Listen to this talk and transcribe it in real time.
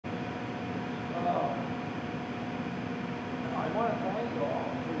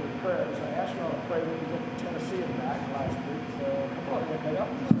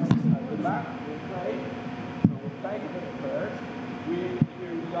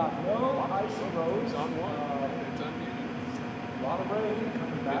got no ice and roads. On one. A lot of rain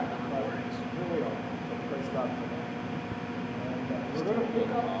coming back, but here we are. So praise God for that. And we're going to pick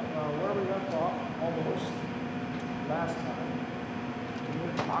up where we left off almost last time. And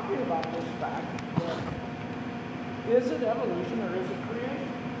we're talking about this fact that is it evolution or is it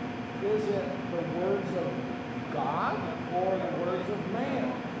creation? Is it the words of God or the words of man?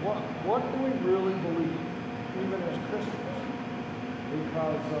 What do we really believe, even as Christians?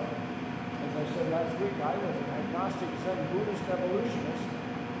 Because, as I said last week, I was an agnostic Zen Buddhist evolutionist.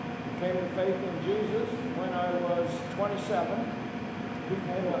 Came to faith in Jesus when I was 27.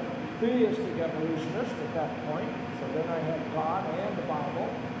 Became a theistic evolutionist at that point. So then I had God and the Bible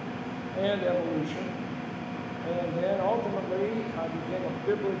and evolution. And then ultimately I became a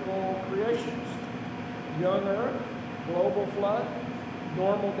biblical creationist. Young earth, global flood,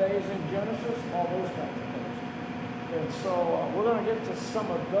 normal days in Genesis, all those kinds of things. And so we're going to get to some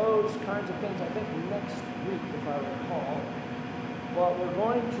of those kinds of things, I think, next week, if I recall. But we're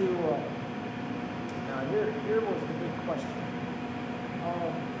going to, now here was the big question.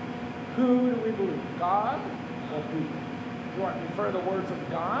 Who do we believe, God or people? Do you want to prefer the words of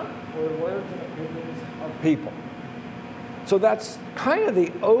God or the words and opinions of people? So that's kind of the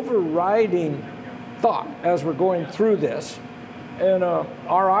overriding thought as we're going through this. And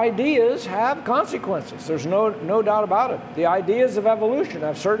our ideas have consequences. There's no doubt about it. The ideas of evolution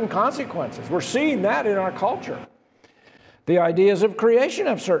have certain consequences. We're seeing that in our culture. The ideas of creation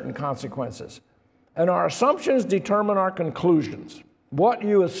have certain consequences. And our assumptions determine our conclusions. What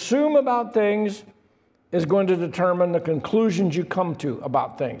you assume about things is going to determine the conclusions you come to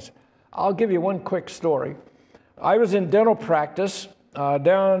about things. I'll give you one quick story. I was in dental practice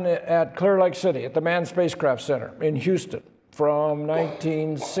down at Clear Lake City at the Manned Spacecraft Center in Houston from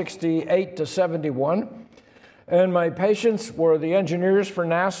 1968 to 71. And my patients were the engineers for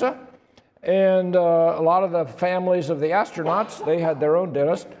NASA and a lot of the families of the astronauts. They had their own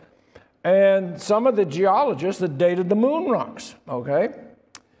dentist. And some of the geologists that dated the moon rocks, okay?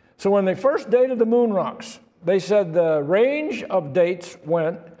 So when they first dated the moon rocks, they said the range of dates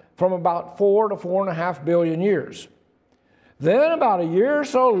went from about 4 to 4.5 billion years. Then about a year or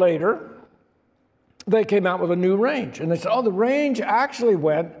so later, they came out with a new range. And they said, oh, the range actually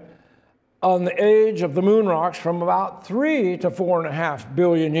went on the age of the moon rocks from about 3 to 4.5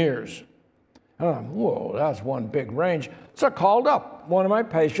 billion years. Whoa, that's one big range. So I called up one of my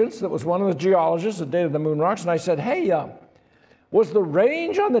patients that was one of the geologists that dated the moon rocks, and I said, hey, was the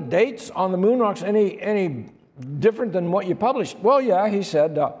range on the dates on the moon rocks any different than what you published? Well, yeah, he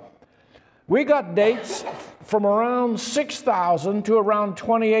said, we got dates from around 6,000 to around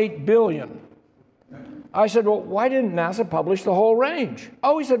 28 billion. I said, well, why didn't NASA publish the whole range?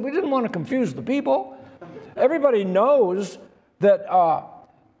 Oh, he said, we didn't want to confuse the people. Everybody knows that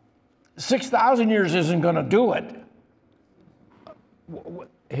 6,000 years isn't going to do it.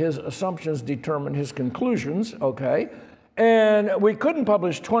 His assumptions determine his conclusions, okay? And we couldn't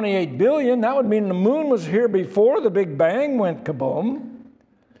publish 28 billion. That would mean the moon was here before the Big Bang went kaboom.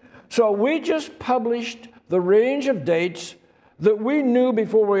 So we just published the range of dates that we knew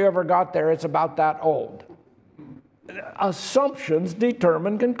before we ever got there. It's about that old. Assumptions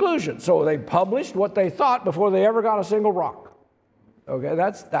determine conclusions. So they published what they thought before they ever got a single rock. Okay,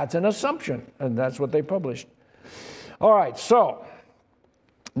 that's an assumption, and that's what they published. All right, so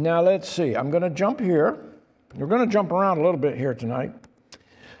now let's see. I'm going to jump here. We're going to jump around a little bit here tonight.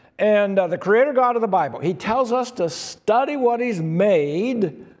 And the Creator God of the Bible, He tells us to study what He's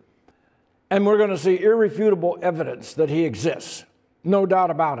made, and we're going to see irrefutable evidence that He exists. No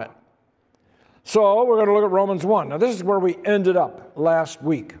doubt about it. So we're going to look at Romans 1. Now this is where we ended up last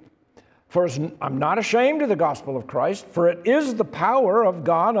week. First, I'm not ashamed of the gospel of Christ, for it is the power of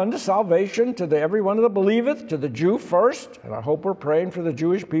God unto salvation to everyone that believeth, to the Jew first, and I hope we're praying for the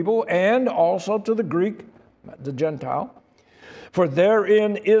Jewish people, and also to the Greek, the Gentile. For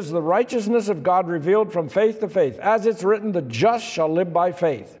therein is the righteousness of God revealed from faith to faith. As it's written, the just shall live by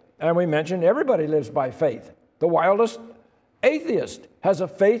faith. And we mentioned everybody lives by faith. The wildest atheist has a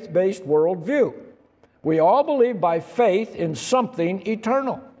faith-based worldview. We all believe by faith in something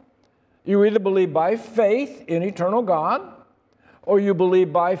eternal. You either believe by faith in eternal God, or you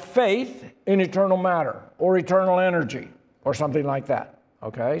believe by faith in eternal matter, or eternal energy, or something like that.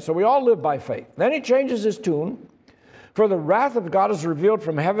 Okay? So we all live by faith. Then he changes his tune. For the wrath of God is revealed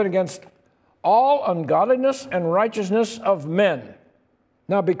from heaven against all ungodliness and righteousness of men.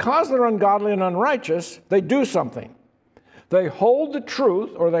 Now, because they're ungodly and unrighteous, they do something. They hold the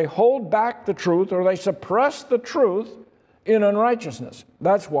truth, or they hold back the truth, or they suppress the truth in unrighteousness.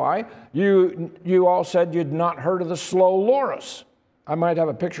 That's why you all said you'd not heard of the slow loris. I might have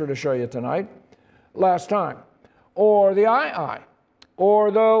a picture to show you tonight. Last time. Or the ii,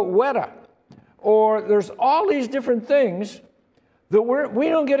 or the weta, or there's all these different things that we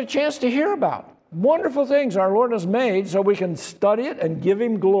don't get a chance to hear about. Wonderful things our Lord has made so we can study it and give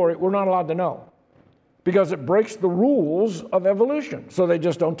Him glory. We're not allowed to know because it breaks the rules of evolution. So they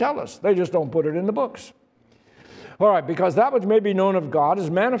just don't tell us. They just don't put it in the books. All right, because that which may be known of God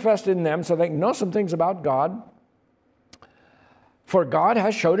is manifested in them so they can know some things about God. For God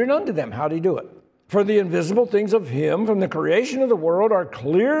has showed it unto them. How did He do it? For the invisible things of Him from the creation of the world are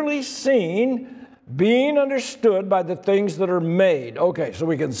clearly seen, being understood by the things that are made. Okay, so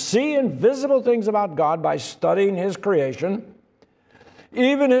we can see invisible things about God by studying His creation,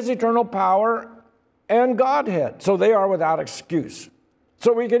 even His eternal power and Godhead. So they are without excuse.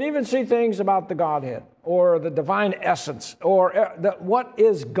 So we can even see things about the Godhead or the divine essence or what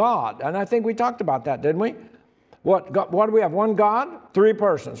is God. And I think we talked about that, didn't we? What do we have? One God, three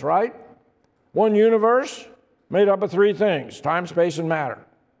persons, right? One universe made up of three things, time, space, and matter.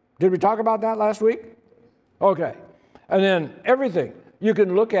 Did we talk about that last week? Okay. And then everything, you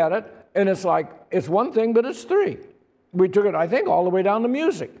can look at it, and it's like, it's one thing, but it's three. We took it, I think, all the way down to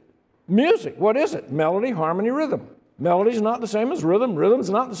music. Music, what is it? Melody, harmony, rhythm. Melody's not the same as rhythm. Rhythm's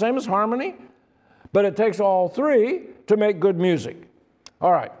not the same as harmony. But it takes all three to make good music.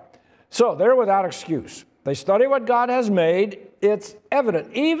 All right. So they're without excuse. They study what God has made. It's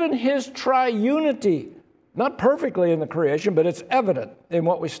evident. Even His triunity, not perfectly in the creation, but it's evident in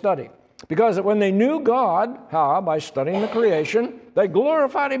what we study. Because when they knew God, how? By studying the creation, they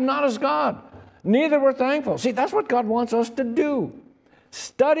glorified Him not as God. Neither were thankful. See, that's what God wants us to do.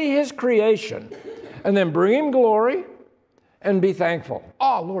 Study His creation and then bring Him glory and be thankful.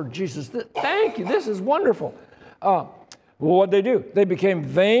 Oh, Lord Jesus, thank you. This is wonderful. Well, what'd they do? They became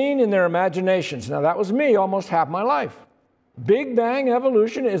vain in their imaginations. Now, that was me almost half my life. Big Bang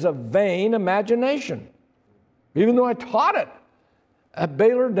evolution is a vain imagination. Even though I taught it at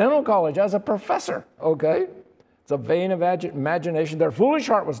Baylor Dental College as a professor, okay? It's a vain imagination. Their foolish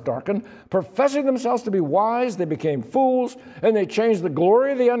heart was darkened. Professing themselves to be wise, they became fools, and they changed the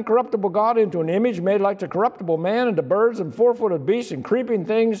glory of the uncorruptible God into an image made like to corruptible man and to birds and four-footed beasts and creeping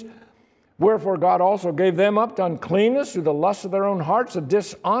things. Wherefore God also gave them up to uncleanness through the lust of their own hearts, to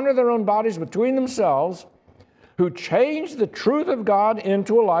dishonor their own bodies between themselves, who changed the truth of God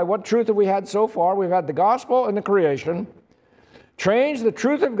into a lie. What truth have we had so far? We've had the gospel and the creation. Changed the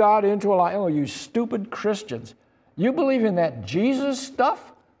truth of God into a lie. Oh, you stupid Christians. You believe in that Jesus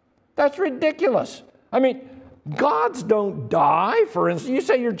stuff? That's ridiculous. I mean, gods don't die, for instance. You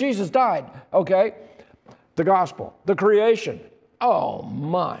say your Jesus died. Okay. The gospel, the creation. Oh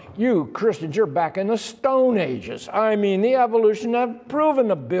my, you Christians, you're back in the Stone Ages. I mean, the evolution have proven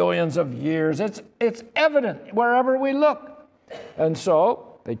the billions of years. It's evident wherever we look. And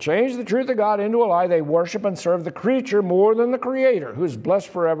so they changed the truth of God into a lie. They worship and serve the creature more than the Creator, who's blessed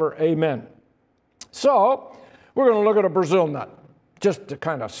forever. Amen. So we're going to look at a Brazil nut, just to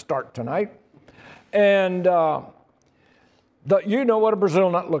kind of start tonight. And you know what a Brazil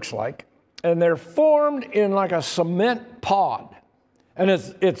nut looks like. And they're formed in like a cement pod. And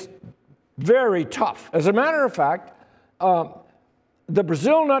it's very tough. As a matter of fact, the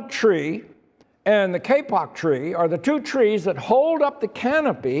Brazil nut tree and the kapok tree are the two trees that hold up the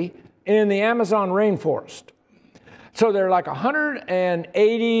canopy in the Amazon rainforest. So they're like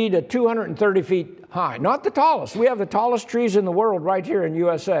 180 to 230 feet high. Not the tallest. We have the tallest trees in the world right here in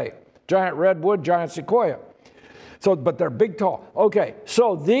USA. Giant redwood, giant sequoia. So, but they're big, tall. Okay,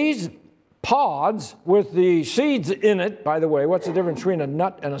 so these pods with the seeds in it, by the way, what's the difference between a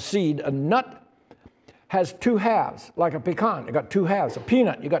nut and a seed? A nut has two halves, like a pecan. You got two halves. A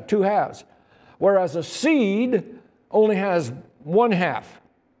peanut, you got two halves. Whereas a seed only has one half.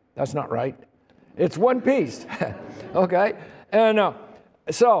 That's not right. It's one piece. Okay? And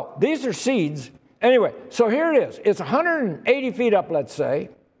so these are seeds. Anyway, so here it is. It's 180 feet up, let's say.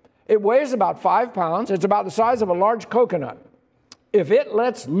 It weighs about 5 pounds. It's about the size of a large coconut. If it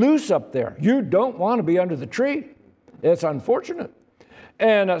lets loose up there, you don't want to be under the tree. It's unfortunate.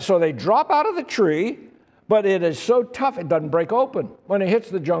 And so they drop out of the tree, but it is so tough it doesn't break open when it hits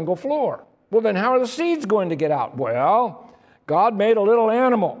the jungle floor. Well, then how are the seeds going to get out? Well, God made a little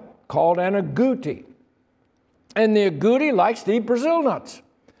animal called an agouti. And the agouti likes to eat Brazil nuts.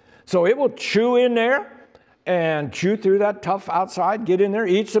 So it will chew in there and chew through that tough outside, get in there,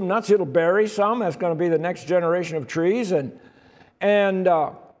 eat some nuts. It'll bury some. That's going to be the next generation of trees. And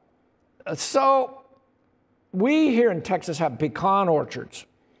so we here in Texas have pecan orchards.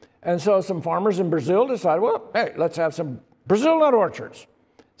 And so some farmers in Brazil decided, well, hey, let's have some Brazil nut orchards.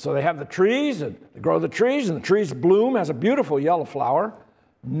 So they have the trees, and they grow the trees, and the trees bloom, has a beautiful yellow flower.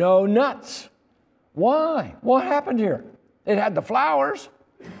 No nuts. Why? What happened here? It had the flowers.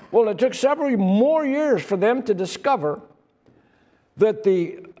 Well, it took several more years for them to discover that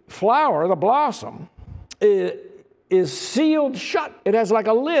the flower, the blossom, is sealed shut. It has like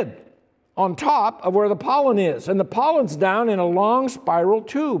a lid on top of where the pollen is, and the pollen's down in a long spiral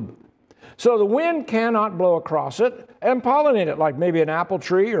tube. So the wind cannot blow across it and pollinate it, like maybe an apple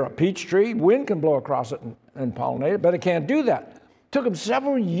tree or a peach tree. Wind can blow across it and pollinate it, but it can't do that. It took them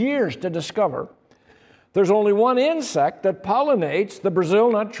several years to discover there's only one insect that pollinates the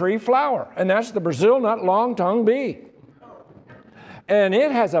Brazil nut tree flower, and that's the Brazil nut long-tongued bee. And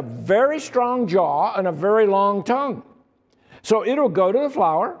it has a very strong jaw and a very long tongue. So it'll go to the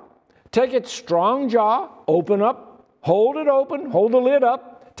flower, take its strong jaw, open up, hold it open, hold the lid up,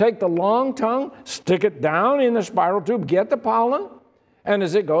 take the long tongue, stick it down in the spiral tube, get the pollen, and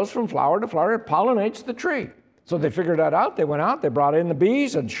as it goes from flower to flower, it pollinates the tree. So they figured that out. They went out, they brought in the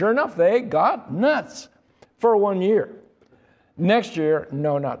bees, and sure enough, they got nuts for 1 year. Next year,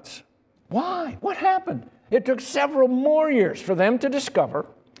 no nuts. Why? What happened? It took several more years for them to discover.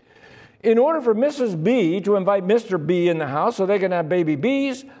 In order for Mrs. B to invite Mr. B in the house so they can have baby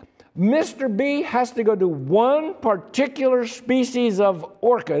bees, Mr. B has to go to one particular species of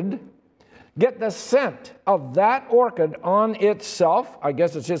orchid, get the scent of that orchid on itself, I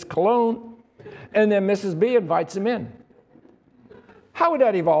guess it's his cologne, and then Mrs. B invites him in. How would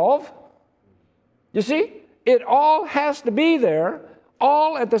that evolve? You see, it all has to be there,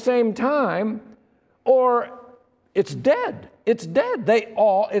 all at the same time, or it's dead. It's dead.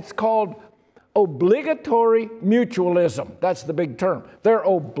 It's called obligatory mutualism. That's the big term. They're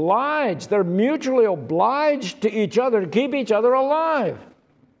obliged. They're mutually obliged to each other to keep each other alive.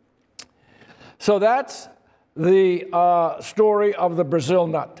 So that's the story of the Brazil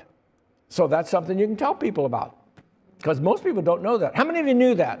nut. So that's something you can tell people about, because most people don't know that. How many of you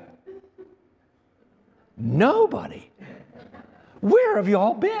knew that? Nobody. Where have you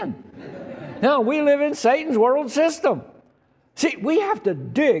all been? Now, we live in Satan's world system. See, we have to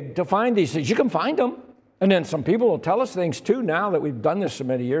dig to find these things. You can find them. And then some people will tell us things too now that we've done this so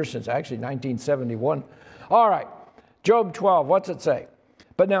many years, since actually 1971. All right, Job 12, what's it say?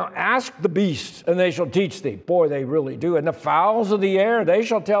 But now ask the beasts, and they shall teach thee. Boy, they really do. And the fowls of the air, they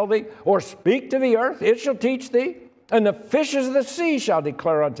shall tell thee. Or speak to the earth, it shall teach thee. And the fishes of the sea shall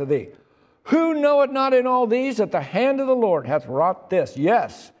declare unto thee. Who knoweth not in all these that the hand of the Lord hath wrought this?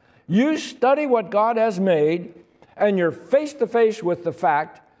 Yes, you study what God has made, and you're face to face with the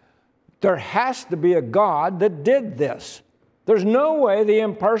fact there has to be a God that did this. There's no way the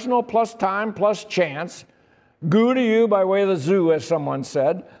impersonal plus time plus chance, goo to you by way of the zoo, as someone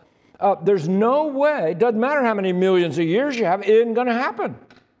said, there's no way, doesn't matter how many millions of years you have, it isn't going to happen.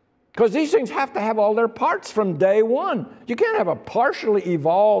 Because these things have to have all their parts from day one. You can't have a partially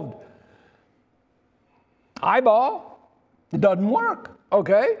evolved eyeball. It doesn't work,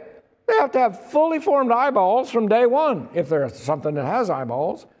 okay? They have to have fully formed eyeballs from day one, if there's something that has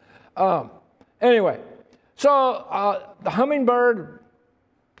eyeballs. Anyway, so the hummingbird,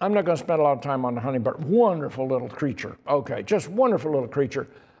 I'm not going to spend a lot of time on the hummingbird. Wonderful little creature, okay, just wonderful little creature.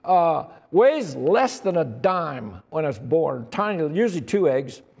 Weighs less than a dime when it's born, tiny, usually 2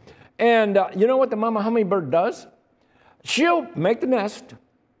 eggs. And you know what the mama hummingbird does? She'll make the nest,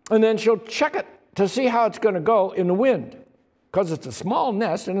 and then she'll check it to see how it's going to go in the wind, because it's a small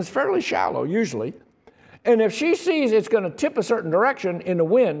nest and it's fairly shallow usually. And if she sees it's going to tip a certain direction in the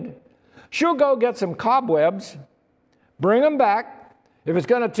wind, she'll go get some cobwebs, bring them back. If it's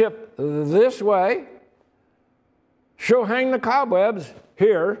going to tip this way, she'll hang the cobwebs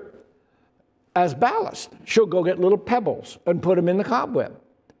here as ballast. She'll go get little pebbles and put them in the cobweb.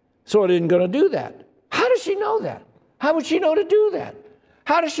 So it isn't going to do that. How does she know that? How would she know to do that?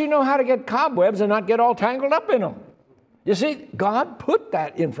 How does she know how to get cobwebs and not get all tangled up in them? You see, God put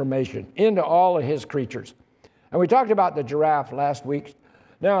that information into all of his creatures. And we talked about the giraffe last week.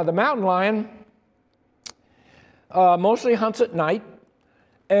 Now, the mountain lion mostly hunts at night,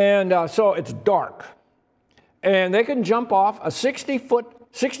 and so it's dark. And they can jump off a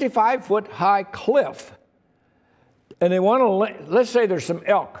 65-foot high cliff. And they want to, let's say there's some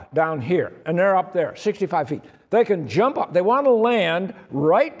elk down here, and they're up there, 65 feet. They can jump up. They want to land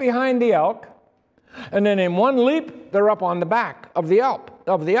right behind the elk, and then in one leap, they're up on the back of the elk.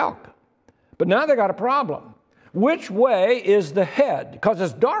 But now they got a problem. Which way is the head? Because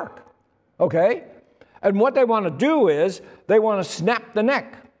it's dark, okay? And what they want to do is they want to snap the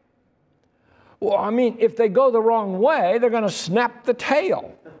neck. Well, I mean, if they go the wrong way, they're going to snap the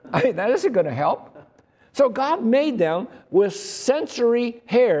tail. I mean, that isn't going to help. So God made them with sensory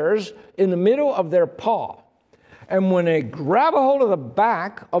hairs in the middle of their paw. And when they grab a hold of the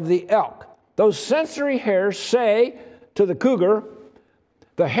back of the elk, those sensory hairs say to the cougar,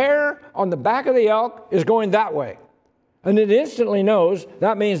 the hair on the back of the elk is going that way. And it instantly knows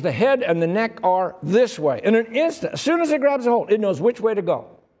that means the head and the neck are this way. In an instant, as soon as it grabs a hold, it knows which way to go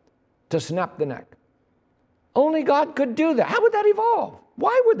to snap the neck. Only God could do that. How would that evolve?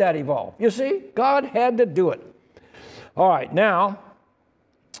 Why would that evolve? You see, God had to do it. All right, now,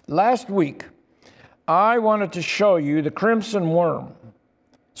 last week, I wanted to show you the crimson worm.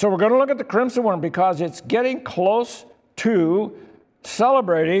 So we're going to look at the crimson worm because it's getting close to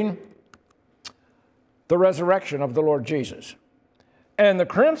celebrating the resurrection of the Lord Jesus. And the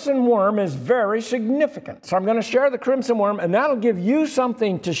crimson worm is very significant. So I'm going to share the crimson worm, and that'll give you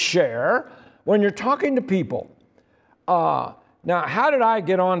something to share when you're talking to people. Now, how did I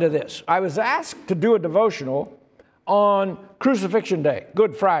get onto this? I was asked to do a devotional on Crucifixion Day,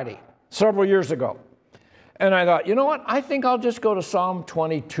 Good Friday, several years ago. And I thought, you know what? I think I'll just go to Psalm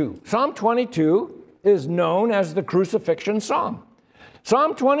 22. Psalm 22 is known as the crucifixion psalm.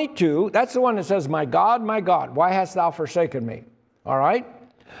 Psalm 22, that's the one that says, my God, why hast thou forsaken me? All right?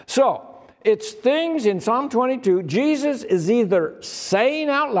 So, it's things in Psalm 22 Jesus is either saying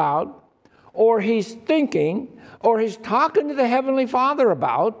out loud, or he's thinking, or he's talking to the Heavenly Father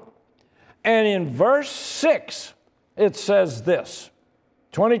about. And in verse 6, it says this,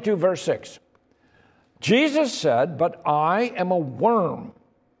 22 verse 6. Jesus said, but I am a worm.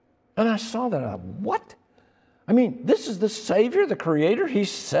 And I saw that. I thought, what? I mean, this is the Savior, the Creator. He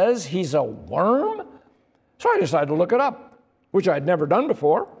says he's a worm? So I decided to look it up, which I had never done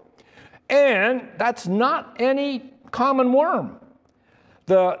before. And that's not any common worm.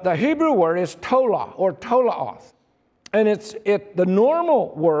 The Hebrew word is tola or tolaoth. And the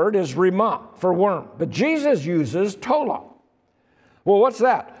normal word is rimah for worm. But Jesus uses tola. Well, what's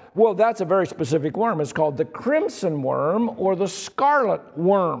that? Well, that's a very specific worm. It's called the crimson worm or the scarlet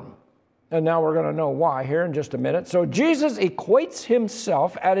worm. And now we're going to know why here in just a minute. So Jesus equates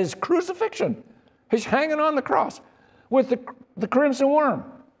himself at his crucifixion. He's hanging on the cross with the crimson worm,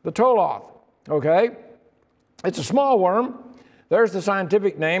 the toloth. Okay? It's a small worm. There's the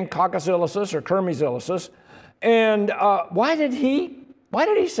scientific name, Coccicillicis or Kermezillicis. And why did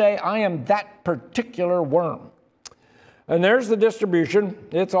he say, I am that particular worm? And there's the distribution.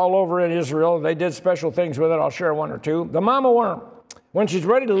 It's all over in Israel. They did special things with it. I'll share one or two. The mama worm, when she's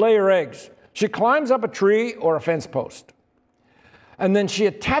ready to lay her eggs, she climbs up a tree or a fence post. And then she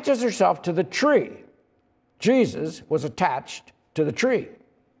attaches herself to the tree. Jesus was attached to the tree.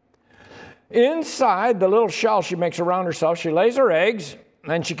 Inside the little shell she makes around herself, she lays her eggs,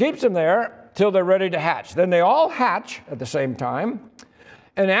 and she keeps them there till they're ready to hatch. Then they all hatch at the same time.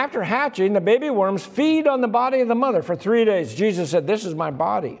 And after hatching, the baby worms feed on the body of the mother for 3 days. Jesus said, this is my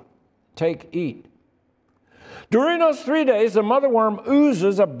body. Take, eat. During those 3 days, the mother worm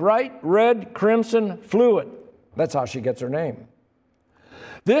oozes a bright red crimson fluid. That's how she gets her name.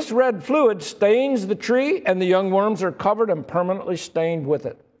 This red fluid stains the tree, and the young worms are covered and permanently stained with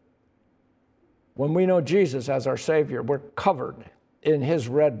it. When we know Jesus as our Savior, we're covered in his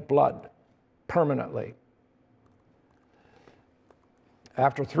red blood permanently.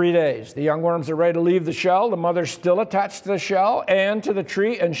 After 3 days, the young worms are ready to leave the shell. The mother's still attached to the shell and to the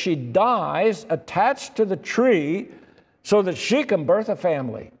tree, and she dies attached to the tree so that she can birth a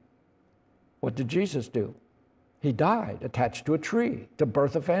family. What did Jesus do? He died attached to a tree to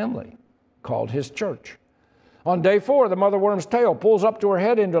birth a family called his church. On day 4, the mother worm's tail pulls up to her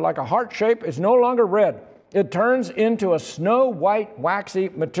head into like a heart shape. It's no longer red. It turns into a snow-white, waxy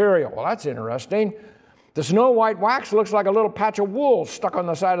material. Well, that's interesting. The snow-white wax looks like a little patch of wool stuck on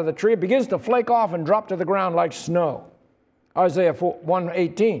the side of the tree. It begins to flake off and drop to the ground like snow. Isaiah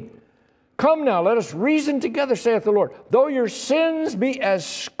 1:18. Come now, let us reason together, saith the Lord. Though your sins be as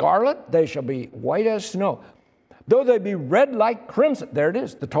scarlet, they shall be white as snow. Though they be red like crimson, there it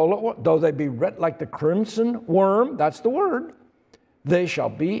is, the tola, though they be red like the crimson worm, that's the word, they shall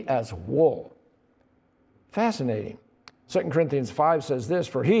be as wool. Fascinating. 2 Corinthians 5 says this,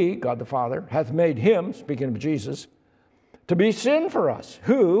 for he, God the Father, hath made him, speaking of Jesus, to be sin for us,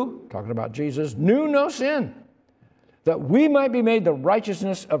 who, talking about Jesus, knew no sin, that we might be made the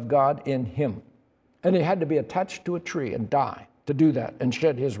righteousness of God in him. And he had to be attached to a tree and die to do that and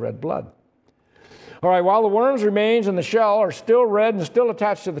shed his red blood. All right, while the worms remains in the shell are still red and still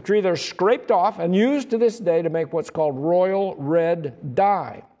attached to the tree, they're scraped off and used to this day to make what's called royal red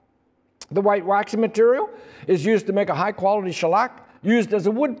dye. The white waxy material is used to make a high-quality shellac used as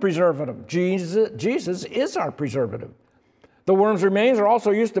a wood preservative. Jesus is our preservative. The worm's remains are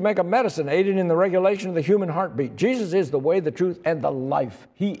also used to make a medicine, aiding in the regulation of the human heartbeat. Jesus is the way, the truth, and the life.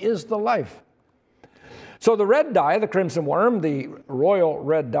 He is the life. So the red dye, the crimson worm, the royal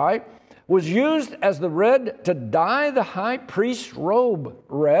red dye, was used as the red to dye the high priest's robe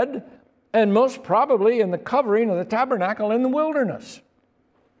red, and most probably in the covering of the tabernacle in the wilderness.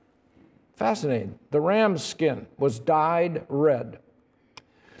 Fascinating. The ram's skin was dyed red.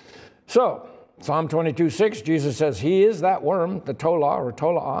 So, Psalm 22:6, Jesus says, He is that worm, the tola or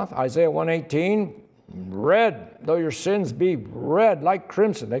tolaoth. Isaiah 1:18, red, though your sins be red like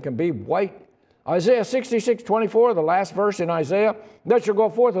crimson, they can be white. Isaiah 66:24, the last verse in Isaiah, that shall go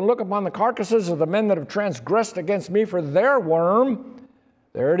forth and look upon the carcasses of the men that have transgressed against me, for their worm,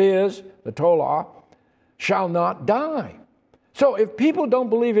 there it is, the tola, shall not die. So if people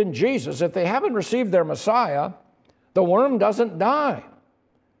don't believe in Jesus, if they haven't received their Messiah, the worm doesn't die.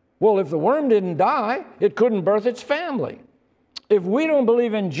 Well, if the worm didn't die, it couldn't birth its family. If we don't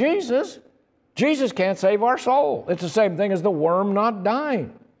believe in Jesus, Jesus can't save our soul. It's the same thing as the worm not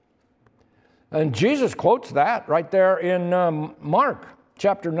dying. And Jesus quotes that right there in Mark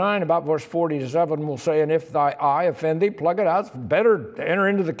chapter 9, about verse 47, will say, and if thy eye offend thee, pluck it out. It's better to enter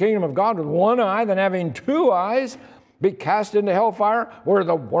into the kingdom of God with one eye than having two eyes, be cast into hellfire, where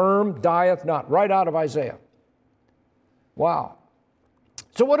the worm dieth not. Right out of Isaiah. Wow.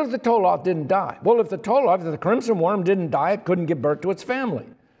 So what if the toloth didn't die? Well, if the crimson worm didn't die, it couldn't give birth to its family.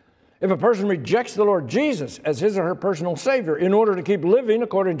 If a person rejects the Lord Jesus as his or her personal Savior in order to keep living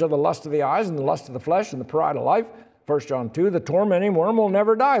according to the lust of the eyes and the lust of the flesh and the pride of life, 1 John 2, the tormenting worm will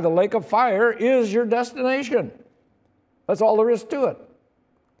never die. The lake of fire is your destination. That's all there is to it.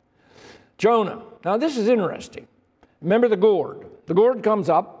 Jonah. Now this is interesting. Remember the gourd. The gourd comes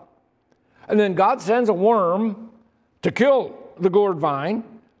up, and then God sends a worm to kill the gourd vine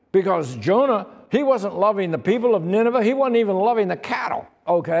because Jonah, he wasn't loving the people of Nineveh. He wasn't even loving the cattle,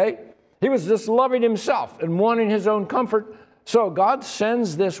 okay? He was just loving himself and wanting his own comfort. So God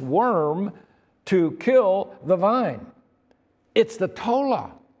sends this worm to kill the vine. It's the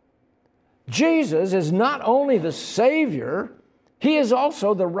tola. Jesus is not only the Savior, He is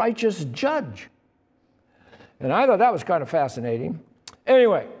also the righteous judge. And I thought that was kind of fascinating.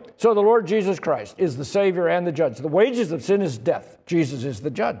 Anyway, so the Lord Jesus Christ is the Savior and the judge. The wages of sin is death. Jesus is the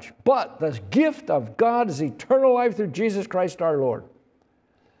judge. But the gift of God is eternal life through Jesus Christ our Lord.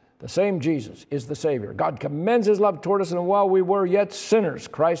 The same Jesus is the Savior. God commends His love toward us, and while we were yet sinners,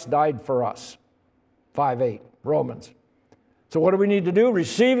 Christ died for us. 5:8, Romans. So what do we need to do?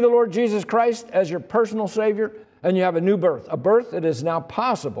 Receive the Lord Jesus Christ as your personal Savior, and you have a new birth, a birth that is now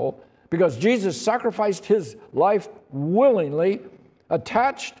possible because Jesus sacrificed His life willingly,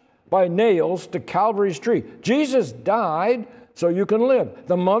 attached by nails to Calvary's tree. Jesus died so you can live.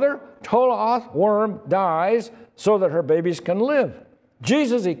 The mother, tolaoth worm, dies so that her babies can live.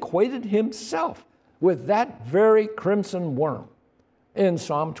 Jesus equated Himself with that very crimson worm in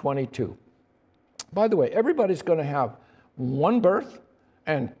Psalm 22. By the way, everybody's going to have one birth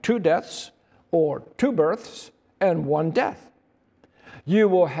and two deaths, or two births and one death. You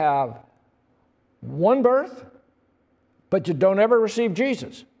will have one birth, but you don't ever receive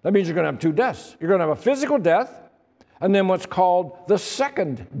Jesus. That means you're going to have two deaths. You're going to have a physical death, and then what's called the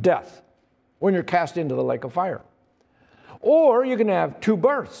second death, when you're cast into the lake of fire. Or you can have two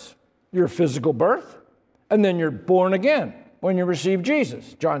births. Your physical birth, and then you're born again when you receive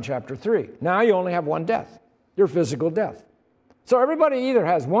Jesus, John chapter 3. Now you only have one death, your physical death. So everybody either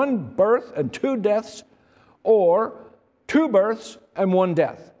has one birth and two deaths, or two births and one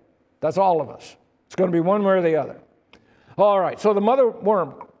death. That's all of us. It's going to be one way or the other. All right, so the mother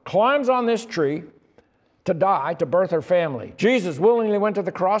worm climbs on this tree to die, to birth her family. Jesus willingly went to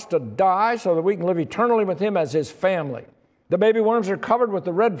the cross to die so that we can live eternally with Him as His family. The baby worms are covered with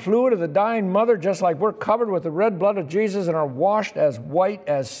the red fluid of the dying mother, just like we're covered with the red blood of Jesus and are washed as white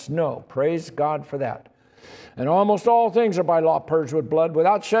as snow. Praise God for that. And almost all things are by law purged with blood.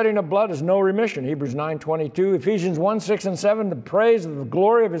 Without shedding of blood is no remission. Hebrews 9:22, Ephesians 1:6 and 7, the praise of the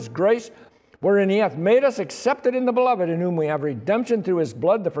glory of His grace, wherein He hath made us accepted in the beloved, in whom we have redemption through His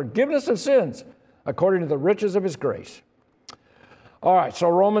blood, the forgiveness of sins, according to the riches of His grace. All right, so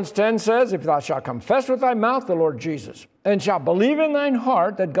Romans 10 says, if thou shalt confess with thy mouth the Lord Jesus, and shalt believe in thine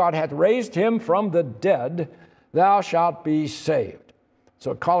heart that God hath raised Him from the dead, thou shalt be saved.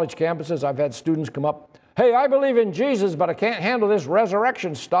 So at college campuses, I've had students come up, hey, I believe in Jesus, but I can't handle this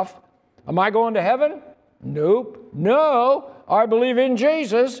resurrection stuff. Am I going to heaven? Nope. No, I believe in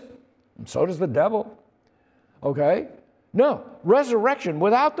Jesus. And so does the devil. Okay? No, resurrection.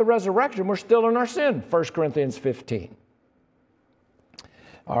 Without the resurrection, we're still in our sin. 1 Corinthians 15.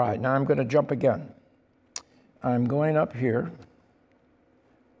 All right, now I'm going to jump again. I'm going up here,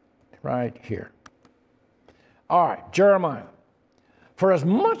 right here. All right, Jeremiah. For as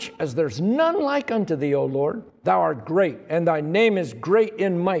much as there's none like unto thee, O Lord, thou art great, and thy name is great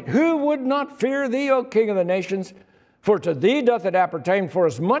in might. Who would not fear thee, O King of the nations? For to thee doth it appertain, for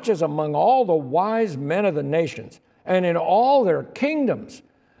as much as among all the wise men of the nations, and in all their kingdoms,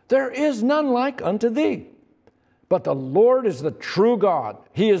 there is none like unto thee. But the Lord is the true God.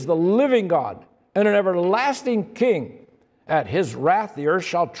 He is the living God, and an everlasting King. At his wrath the earth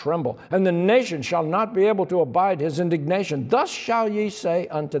shall tremble, and the nation shall not be able to abide his indignation. Thus shall ye say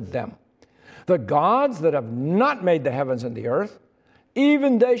unto them, the gods that have not made the heavens and the earth,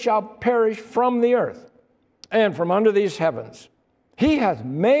 even they shall perish from the earth, and from under these heavens. He hath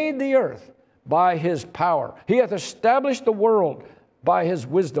made the earth by his power. He hath established the world by his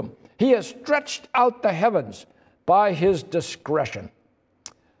wisdom. He has stretched out the heavens by his discretion.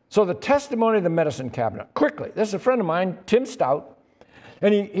 So the testimony of the medicine cabinet. Quickly, this is a friend of mine, Tim Stout,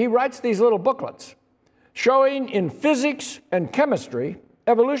 and he writes these little booklets showing in physics and chemistry,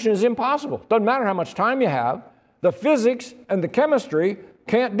 evolution is impossible. Doesn't matter how much time you have. The physics and the chemistry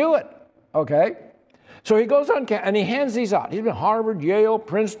can't do it, okay? So he goes on and he hands these out. He's been Harvard, Yale,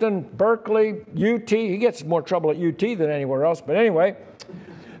 Princeton, Berkeley, UT. He gets more trouble at UT than anywhere else, but anyway.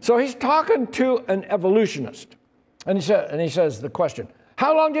 So he's talking to an evolutionist, and he says the question,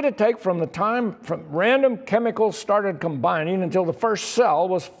 how long did it take from the time from random chemicals started combining until the first cell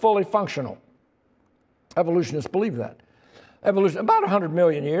was fully functional? Evolutionists believe that. Evolution, about 100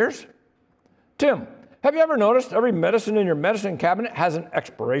 million years. Tim, have you ever noticed every medicine in your medicine cabinet has an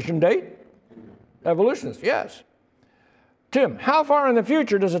expiration date? Evolutionists, yes. Tim, how far in the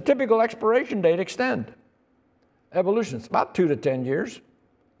future does a typical expiration date extend? Evolutionists, about 2 to 10 years.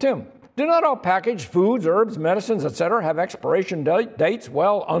 Tim, do not all packaged foods, herbs, medicines, etc. have expiration dates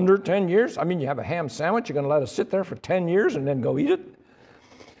well under 10 years? I mean, you have a ham sandwich, you're going to let it sit there for 10 years and then go eat it?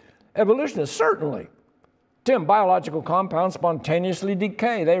 Evolutionists, certainly. Tim, biological compounds spontaneously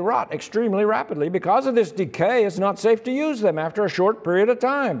decay. They rot extremely rapidly. Because of this decay, it's not safe to use them after a short period of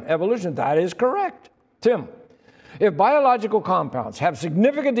time. Evolution, that is correct. Tim, if biological compounds have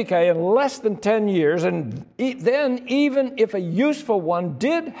significant decay in less than 10 years, and then even if a useful one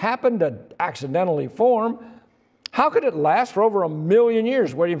did happen to accidentally form, how could it last for over 1 million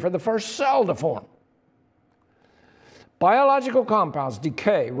years waiting for the first cell to form? Biological compounds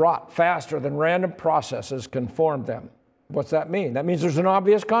decay, rot faster than random processes can form them. What's that mean? That means there's an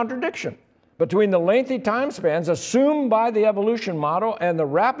obvious contradiction between the lengthy time spans assumed by the evolution model and the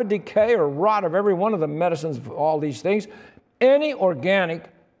rapid decay or rot of every one of the medicines of all these things. Any organic,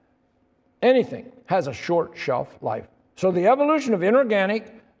 anything has a short shelf life. So the evolution of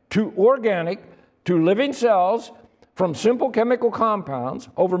inorganic to organic to living cells from simple chemical compounds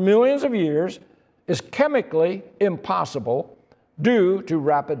over millions of years is chemically impossible due to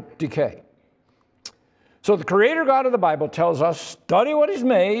rapid decay. So the Creator God of the Bible tells us, study what He's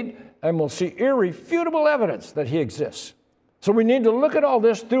made, and we'll see irrefutable evidence that He exists. So we need to look at all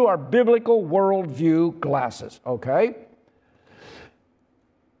this through our biblical worldview glasses, okay?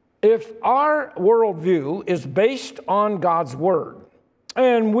 If our worldview is based on God's Word,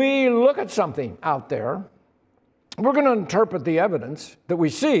 and we look at something out there, we're going to interpret the evidence that we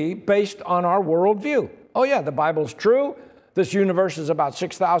see based on our worldview. Oh yeah, the Bible's true. This universe is about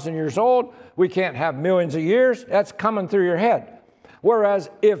 6,000 years old. We can't have millions of years. That's coming through your head. Whereas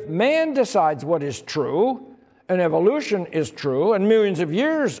if man decides what is true, and evolution is true, and millions of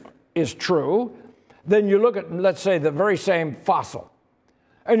years is true, then you look at, let's say, the very same fossil,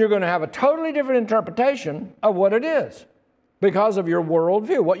 and you're going to have a totally different interpretation of what it is because of your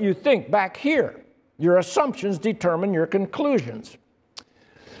worldview, what you think back here. Your assumptions determine your conclusions.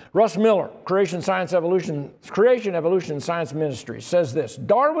 Russ Miller, Creation, Evolution, Science Ministries, says this: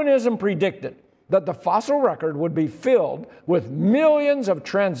 Darwinism predicted that the fossil record would be filled with millions of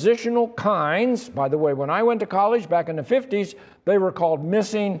transitional kinds. By the way, when I went to college back in the 50s, they were called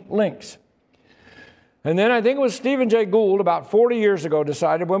missing links. And then I think it was Stephen Jay Gould about 40 years ago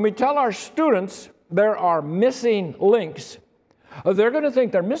decided when we tell our students there are missing links, they're going to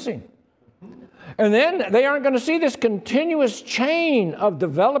think they're missing. And then they aren't going to see this continuous chain of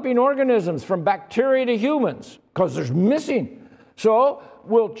developing organisms from bacteria to humans because there's missing. So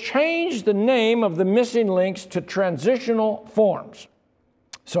we'll change the name of the missing links to transitional forms.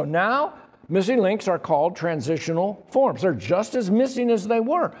 So now missing links are called transitional forms. They're just as missing as they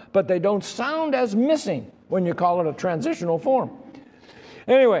were, but they don't sound as missing when you call it a transitional form.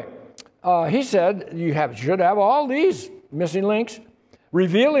 Anyway, he said you should have all these missing links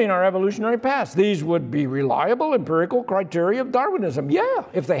revealing our evolutionary past. These would be reliable empirical criteria of Darwinism. Yeah,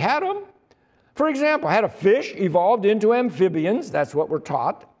 if they had them. For example, had a fish evolved into amphibians, that's what we're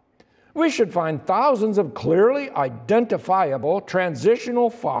taught, we should find thousands of clearly identifiable transitional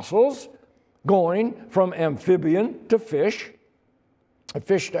fossils going from amphibian to fish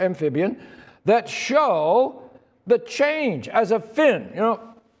to amphibian, that show the change as a fin. You know,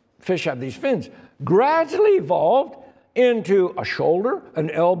 fish have these fins, gradually evolved into a shoulder,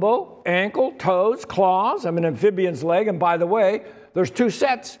 an elbow, ankle, toes, claws. I'm an amphibian's leg, and by the way, there's two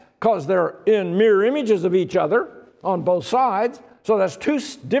sets because they're in mirror images of each other on both sides. So that's two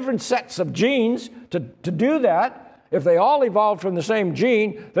different sets of genes to do that. If they all evolved from the same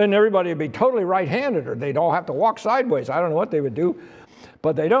gene, then everybody would be totally right-handed, or they'd all have to walk sideways. I don't know what they would do,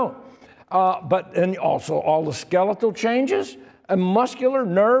 but they don't. And also all the skeletal changes and muscular,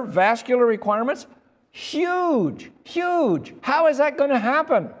 nerve, vascular requirements, huge, huge. How is that going to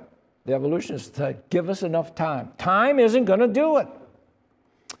happen? The evolutionists said, give us enough time. Time isn't going to do it.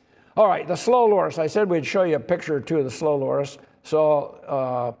 All right, the slow loris. I said we'd show you a picture or two of the slow loris.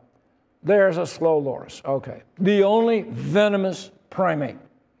 So there's a slow loris. Okay. The only venomous primate.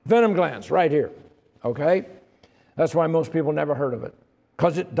 Venom glands right here. Okay? That's why most people never heard of it,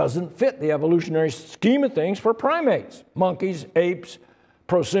 because it doesn't fit the evolutionary scheme of things for primates. Monkeys, apes,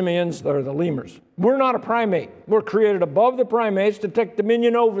 prosimians, they're the lemurs. We're not a primate. We're created above the primates to take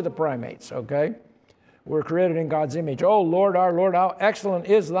dominion over the primates, okay? We're created in God's image. Oh, Lord, our Lord, how excellent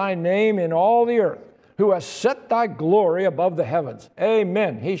is thy name in all the earth, who has set thy glory above the heavens.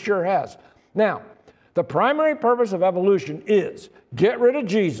 Amen. He sure has. Now, the primary purpose of evolution is get rid of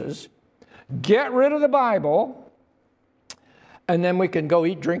Jesus, get rid of the Bible, and then we can go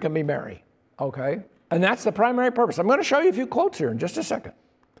eat, drink, and be merry, okay? And that's the primary purpose. I'm going to show you a few quotes here in just a second.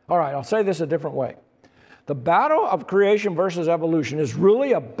 All right, I'll say this a different way. The battle of creation versus evolution is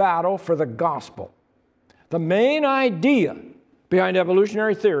really a battle for the gospel. The main idea behind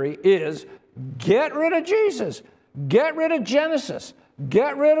evolutionary theory is get rid of Jesus, get rid of Genesis,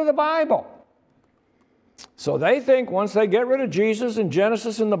 get rid of the Bible. So they think once they get rid of Jesus and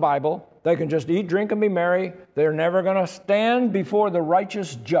Genesis and the Bible, they can just eat, drink, and be merry. They're never going to stand before the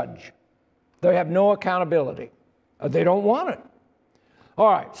righteous judge. They have no accountability. They don't want it. All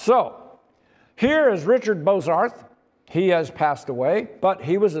right, so here is Richard Bozarth. He has passed away, but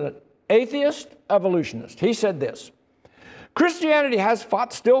he was an atheist evolutionist. He said this: Christianity has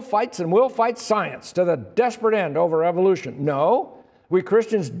fought, still fights, and will fight science to the desperate end over evolution. No, we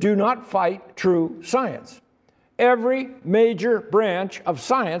Christians do not fight true science. Every major branch of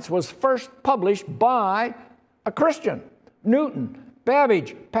science was first published by a Christian. Newton,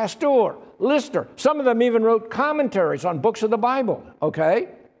 Babbage, Pasteur, Lister. Some of them even wrote commentaries on books of the Bible, okay?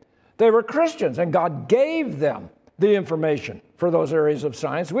 They were Christians, and God gave them the information for those areas of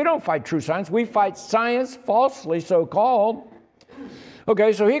science. We don't fight true science. We fight science, falsely so-called.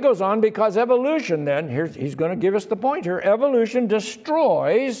 Okay, so he goes on, because evolution then, he's going to give us the point here, evolution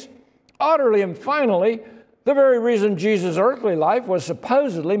destroys utterly and finally the very reason Jesus' earthly life was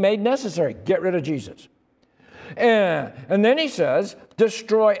supposedly made necessary. Get rid of Jesus. And then he says,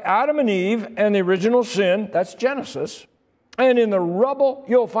 destroy Adam and Eve and the original sin, that's Genesis, and in the rubble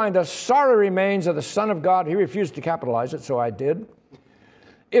you'll find the sorry remains of the Son of God. He refused to capitalize it, so I did.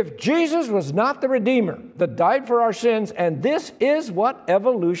 If Jesus was not the Redeemer that died for our sins, and this is what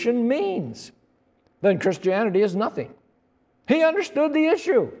evolution means, then Christianity is nothing. He understood the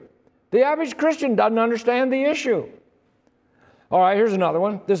issue. The average Christian doesn't understand the issue. All right, here's another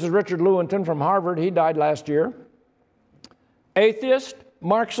one. This is Richard Lewontin from Harvard. He died last year. Atheist,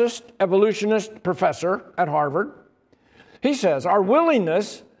 Marxist, evolutionist professor at Harvard. He says, our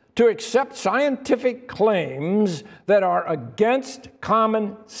willingness to accept scientific claims that are against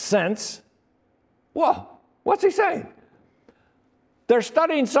common sense. Whoa, what's he saying? They're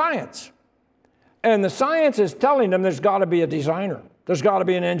studying science. And the science is telling them there's got to be a designer. There's got to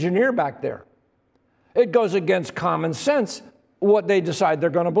be an engineer back there. It goes against common sense, what they decide they're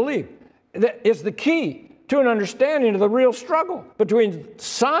going to believe. It's the key to an understanding of the real struggle between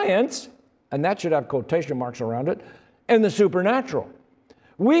science, and that should have quotation marks around it, and the supernatural.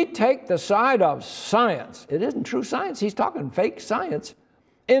 We take the side of science. It isn't true science. He's talking fake science,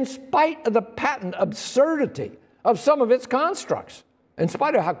 in spite of the patent absurdity of some of its constructs. In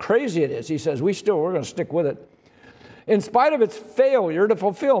spite of how crazy it is, he says, we're going to stick with it. In spite of its failure to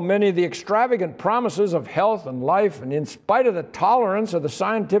fulfill many of the extravagant promises of health and life, and in spite of the tolerance of the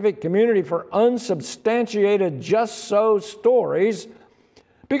scientific community for unsubstantiated just-so stories,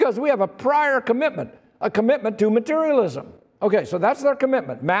 because we have a prior commitment, a commitment to materialism. Okay, so that's their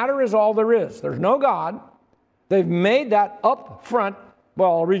commitment. Matter is all there is. There's no God. They've made that up front.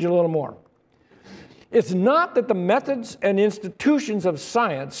 Well, I'll read you a little more. It's not that the methods and institutions of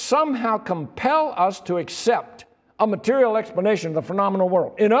science somehow compel us to accept a material explanation of the phenomenal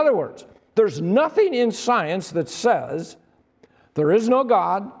world. In other words, there's nothing in science that says there is no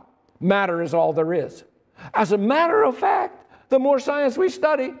God, matter is all there is. As a matter of fact, the more science we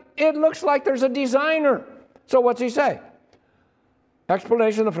study, it looks like there's a designer. So what's he say?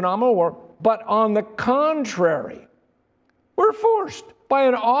 Explanation of the phenomenal world. But on the contrary, we're forced by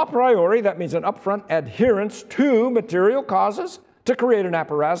an a priori, that means an upfront adherence to material causes, to create an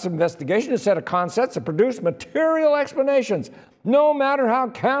apparatus of investigation, a set of concepts to produce material explanations, no matter how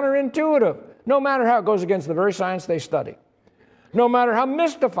counterintuitive, no matter how it goes against the very science they study, no matter how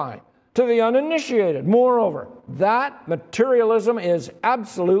mystifying to the uninitiated. Moreover, that materialism is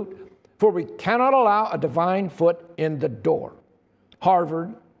absolute, for we cannot allow a divine foot in the door.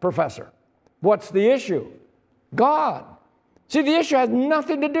 Harvard professor. What's the issue? God. See, the issue has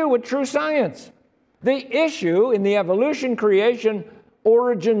nothing to do with true science. The issue in the evolution, creation,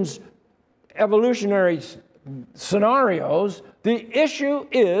 origins, evolutionary scenarios, the issue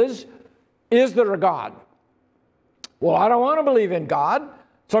is there a God? Well, I don't want to believe in God,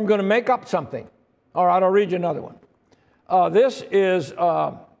 so I'm going to make up something. All right, I'll read you another one. This is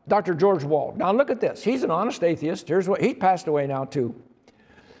Dr. George Wald. Now look at this. He's an honest atheist. Here's what, he passed away now too.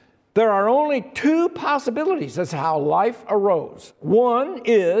 There are only two possibilities as to how life arose. One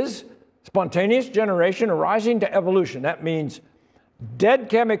is spontaneous generation arising to evolution. That means dead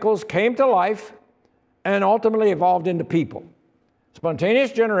chemicals came to life and ultimately evolved into people.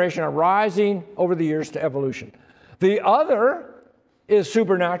 Spontaneous generation arising over the years to evolution. The other is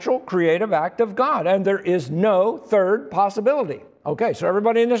supernatural creative act of God, and there is no third possibility. Okay, so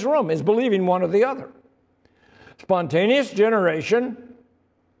everybody in this room is believing one or the other. Spontaneous generation,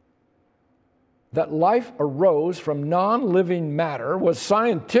 that life arose from non-living matter, was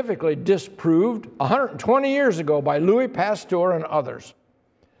scientifically disproved 120 years ago by Louis Pasteur and others.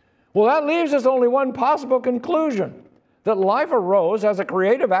 Well, that leaves us only one possible conclusion, that life arose as a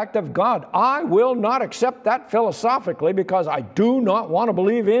creative act of God. I will not accept that philosophically because I do not want to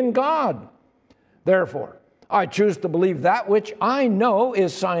believe in God. Therefore, I choose to believe that which I know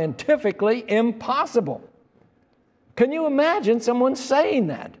is scientifically impossible. Can you imagine someone saying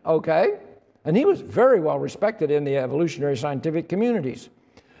that? Okay. And he was very well respected in the evolutionary scientific communities.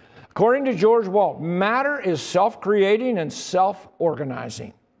 According to George Wald, matter is self-creating and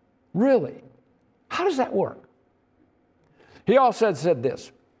self-organizing. Really? How does that work? He also said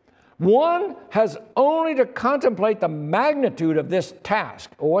this: one has only to contemplate the magnitude of this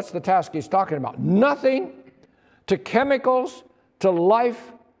task. Well, what's the task he's talking about? Nothing to chemicals, to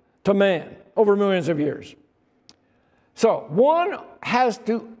life, to man, over millions of years. So one has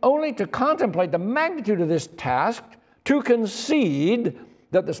only to contemplate the magnitude of this task to concede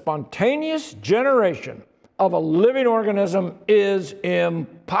that the spontaneous generation of a living organism is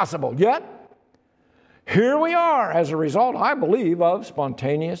impossible. Yet, here we are as a result, I believe, of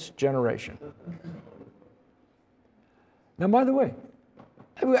spontaneous generation. Now, by the way,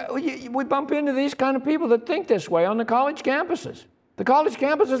 we bump into these kind of people that think this way on the college campuses. The college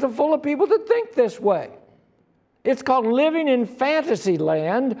campuses are full of people that think this way. It's called living in fantasy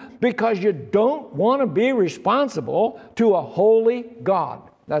land because you don't want to be responsible to a holy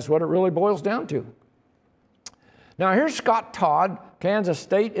God. That's what it really boils down to. Now here's Scott Todd, Kansas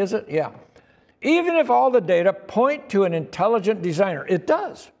State, is it? Yeah. Even if all the data point to an intelligent designer, it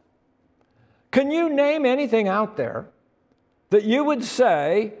does. Can you name anything out there that you would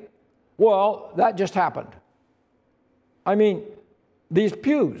say, well, that just happened? I mean, these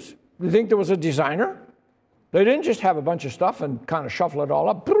pews, you think there was a designer? They didn't just have a bunch of stuff and kind of shuffle it all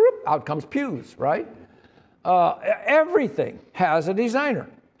up. Out comes pews, right? Everything has a designer.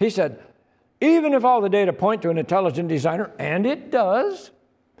 He said, even if all the data point to an intelligent designer, and it does,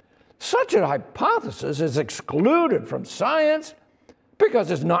 such a hypothesis is excluded from science because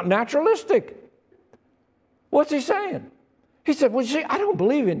it's not naturalistic. What's he saying? He said, well, you see, I don't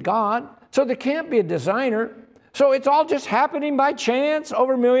believe in God, so there can't be a designer. So it's all just happening by chance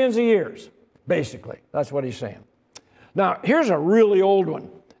over millions of years. Basically, that's what he's saying. Now, here's a really old one.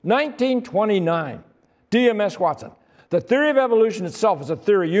 1929, D.M.S. Watson. The theory of evolution itself is a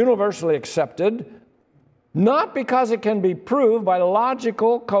theory universally accepted, not because it can be proved by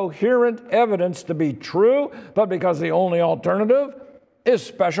logical, coherent evidence to be true, but because the only alternative is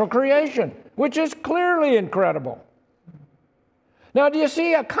special creation, which is clearly incredible. Now, do you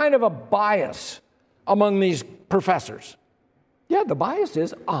see a kind of a bias among these professors? Yeah, the bias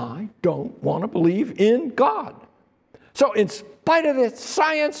is, I don't want to believe in God. So in spite of the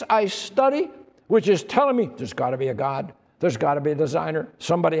science I study, which is telling me there's got to be a God, There's got to be a designer.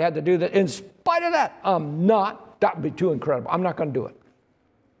 Somebody had to do that. In spite of that, that would be too incredible. I'm not going to do it.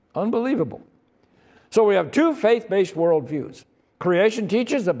 Unbelievable. So we have two faith-based worldviews. Creation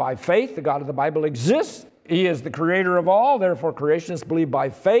teaches that by faith, the God of the Bible exists. He is the creator of all. Therefore, creationists believe by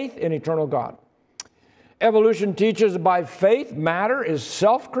faith in eternal God. Evolution teaches that by faith, matter is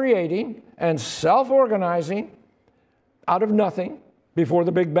self-creating and self-organizing out of nothing before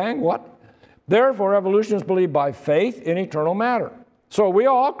the Big Bang. What? Therefore, evolutionists believe by faith in eternal matter. So we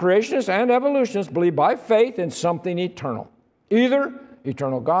all, creationists and evolutionists, believe by faith in something eternal. Either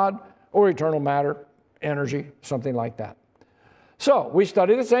eternal God or eternal matter, energy, something like that. So we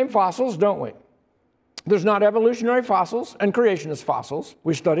study the same fossils, don't we? There's not evolutionary fossils and creationist fossils.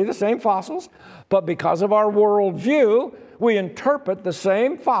 We study the same fossils, but because of our worldview, we interpret the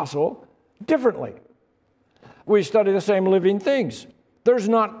same fossil differently. We study the same living things. There's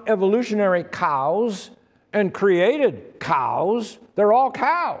not evolutionary cows and created cows. They're all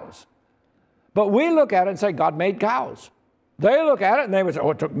cows. But we look at it and say, God made cows. They look at it and they would say,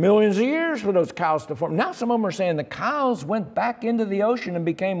 oh, it took millions of years for those cows to form. Now some of them are saying the cows went back into the ocean and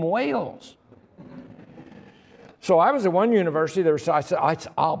became whales. So I was at one university, I said,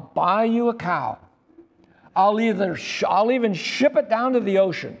 I'll buy you a cow. I'll even ship it down to the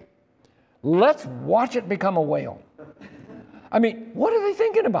ocean. Let's watch it become a whale. I mean, what are they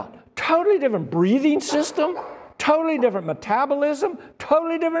thinking about? Totally different breathing system, totally different metabolism,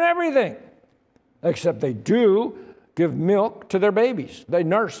 totally different everything. Except they do give milk to their babies. They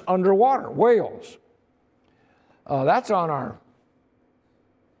nurse underwater, whales. That's on our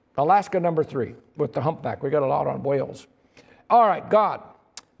Alaska number 3 with the humpback. We got a lot on whales. All right, God.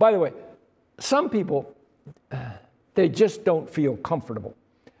 By the way, some people, they just don't feel comfortable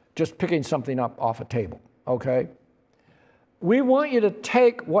just picking something up off a table, okay? We want you to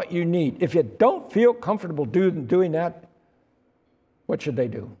take what you need. If you don't feel comfortable doing that, what should they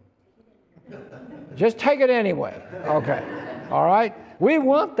do? Just take it anyway, okay? All right? We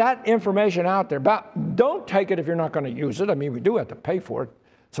want that information out there, but don't take it if you're not going to use it. I mean, we do have to pay for it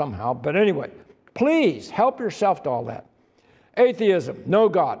somehow, but anyway, please help yourself to all that. Atheism, no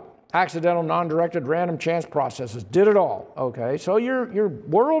God. Accidental, non-directed, random chance processes. Did it all. Okay, so your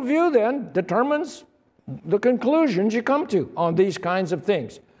worldview then determines the conclusions you come to on these kinds of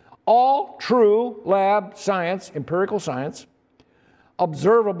things. All true lab science, empirical science,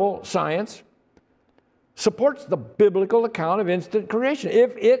 observable science, supports the biblical account of instant creation.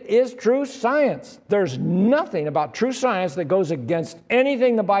 If it is true science, there's nothing about true science that goes against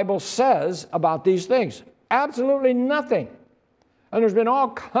anything the Bible says about these things. Absolutely nothing. And there's been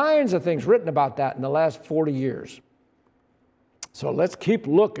all kinds of things written about that in the last 40 years. So let's keep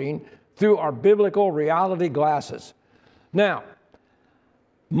looking through our biblical reality glasses. Now,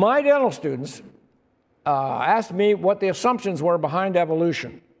 my dental students asked me what the assumptions were behind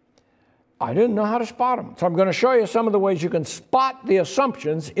evolution. I didn't know how to spot them. So I'm going to show you some of the ways you can spot the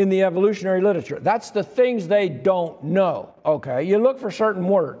assumptions in the evolutionary literature. That's the things they don't know, okay? You look for certain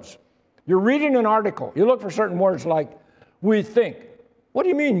words. You're reading an article. You look for certain words like, we think. What do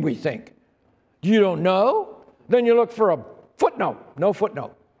you mean we think? You don't know? Then you look for a footnote. No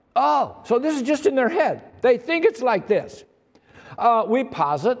footnote. Oh, so this is just in their head. They think it's like this. We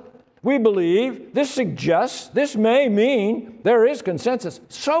posit, we believe, this suggests, this may mean there is consensus.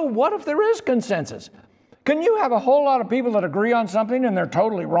 So what if there is consensus? Can you have a whole lot of people that agree on something and they're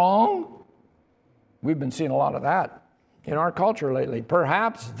totally wrong? We've been seeing a lot of that in our culture lately.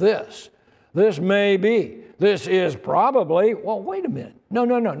 Perhaps this may be. This is probably, well, wait a minute.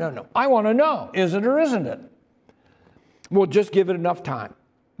 No. I want to know, is it or isn't it? Well, just give it enough time.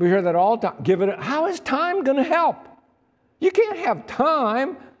 We hear that all the time. How is time going to help? You can't have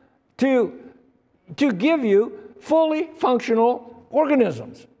time to give you fully functional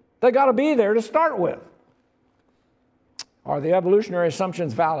organisms. They got to be there to start with. Are the evolutionary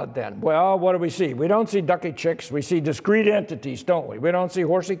assumptions valid then? Well, what do we see? We don't see ducky chicks. We see discrete entities, don't we? We don't see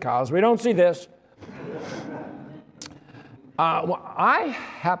horsey cows. We don't see this. I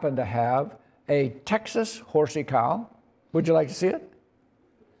happen to have a Texas horsey cow. Would you like to see it?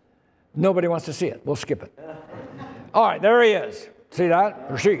 Nobody wants to see it. We'll skip it. All right, there he is. See that?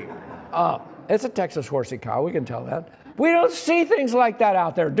 Or she. It's a Texas horsey cow. We can tell that. We don't see things like that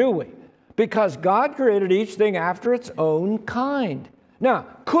out there, do we? Because God created each thing after its own kind. Now,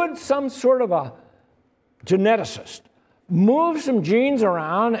 could some sort of a geneticist move some genes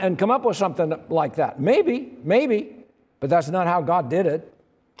around and come up with something like that? Maybe, but that's not how God did it.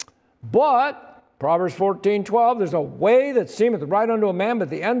 But Proverbs 14:12, there's a way that seemeth right unto a man, but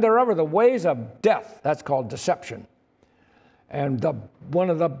the end thereof are the ways of death. That's called deception. And one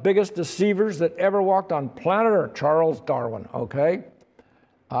of the biggest deceivers that ever walked on planet Earth, Charles Darwin, okay?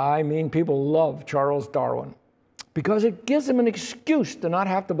 I mean, people love Charles Darwin because it gives them an excuse to not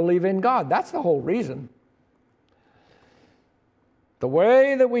have to believe in God. That's the whole reason. The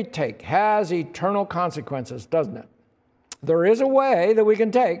way that we take has eternal consequences, doesn't it? There is a way that we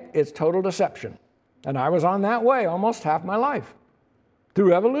can take. It's total deception. And I was on that way almost half my life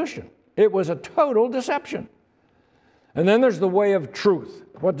through evolution. It was a total deception. And then there's the way of truth.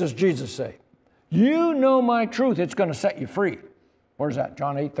 What does Jesus say? You know my truth, it's going to set you free. Where's that?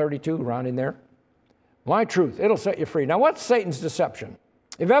 John 8:32, around in there. My truth, it'll set you free. Now, what's Satan's deception?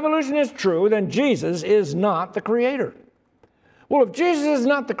 If evolution is true, then Jesus is not the creator. Well, if Jesus is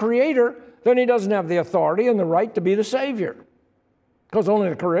not the creator, then he doesn't have the authority and the right to be the Savior, because only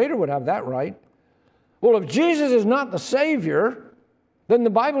the creator would have that right. Well, if Jesus is not the Savior, then the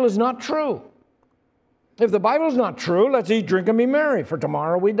Bible is not true. If the Bible is not true, let's eat, drink, and be merry, for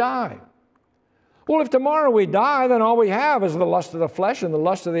tomorrow we die. Well, if tomorrow we die, then all we have is the lust of the flesh and the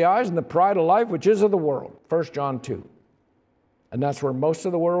lust of the eyes and the pride of life, which is of the world. 1 John 2. And that's where most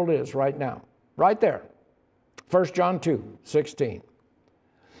of the world is right now. Right there. 1 John 2:16.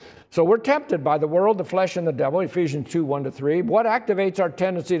 So we're tempted by the world, the flesh, and the devil, Ephesians 2:1-3. What activates our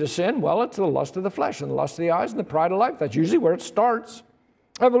tendency to sin? Well, it's the lust of the flesh and the lust of the eyes and the pride of life. That's usually where it starts.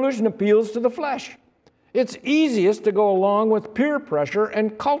 Evolution appeals to the flesh. It's easiest to go along with peer pressure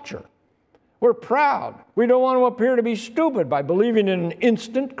and culture. We're proud. We don't want to appear to be stupid by believing in an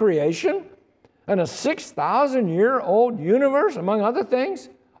instant creation and a 6,000-year-old universe, among other things.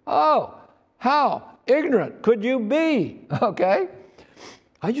 Oh, how ignorant could you be? Okay?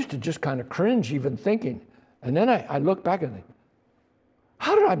 I used to just kind of cringe even thinking. And then I look back and think,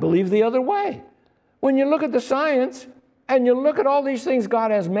 how did I believe the other way? When you look at the science and you look at all these things God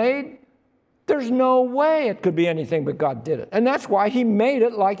has made, there's no way it could be anything but God did it. And that's why he made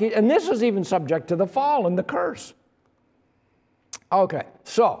it like he, and this is even subject to the fall and the curse. Okay,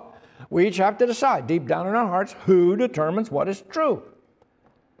 so we each have to decide deep down in our hearts who determines what is true.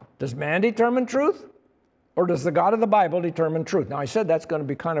 Does man determine truth? Or does the God of the Bible determine truth? Now, I said that's going to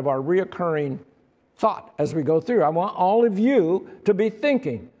be kind of our reoccurring thought as we go through. I want all of you to be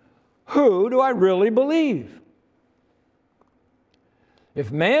thinking, who do I really believe?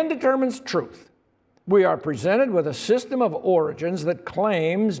 If man determines truth, we are presented with a system of origins that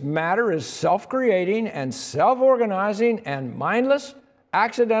claims matter is self-creating and self-organizing and mindless,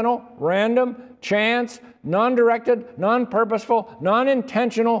 accidental, random, chance, non-directed, non-purposeful,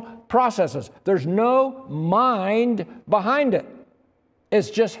 non-intentional processes. There's no mind behind it. It's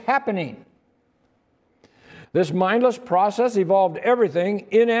just happening. This mindless process evolved everything,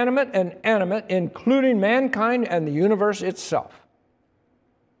 inanimate and animate, including mankind and the universe itself.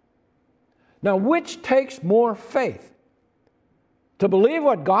 Now, which takes more faith? To believe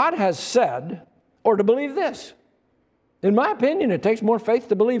what God has said or to believe this? In my opinion, it takes more faith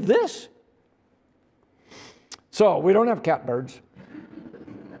to believe this. So, we don't have catbirds.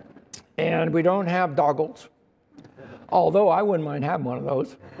 And we don't have doggles. Although I wouldn't mind having one of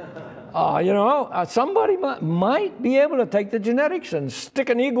those. Somebody might be able to take the genetics and stick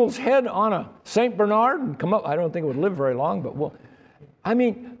an eagle's head on a St. Bernard and come up. I don't think it would live very long, but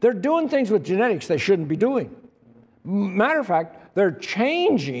they're doing things with genetics they shouldn't be doing. Matter of fact, they're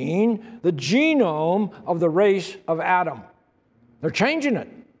changing the genome of the race of Adam. They're changing it.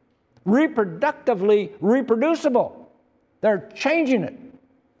 Reproductively reproducible. They're changing it.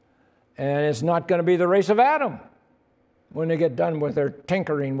 And it's not going to be the race of Adam when they get done with their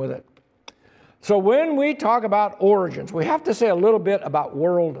tinkering with it. So when we talk about origins, we have to say a little bit about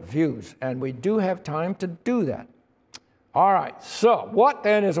world views, and we do have time to do that. All right, so what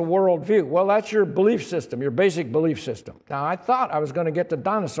then is a worldview? Well, that's your belief system, your basic belief system. Now, I thought I was going to get to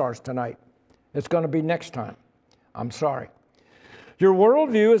dinosaurs tonight. It's going to be next time. I'm sorry. Your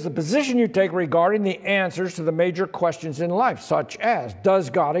worldview is the position you take regarding the answers to the major questions in life, such as,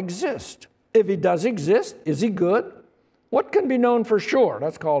 does God exist? If he does exist, is he good? What can be known for sure?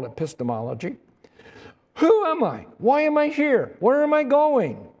 That's called epistemology. Who am I? Why am I here? Where am I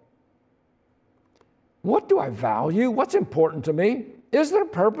going? What do I value? What's important to me? Is there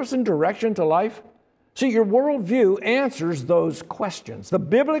purpose and direction to life? See, your worldview answers those questions. The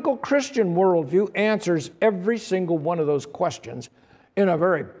biblical Christian worldview answers every single one of those questions in a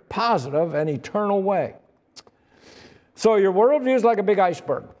very positive and eternal way. So your worldview is like a big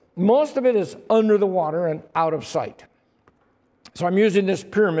iceberg. Most of it is under the water and out of sight. So I'm using this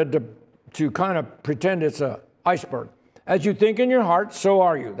pyramid to kind of pretend it's an iceberg. As you think in your heart, so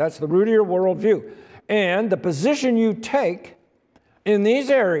are you. That's the root of your worldview. And the position you take in these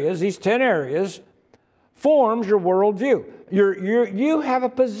areas, these 10 areas, forms your worldview. You have a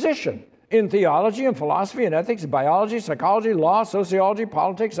position in theology and philosophy and ethics, biology, psychology, law, sociology,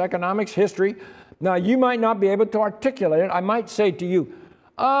 politics, economics, history. Now, you might not be able to articulate it. I might say to you,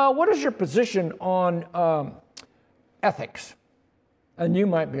 what is your position on ethics? And you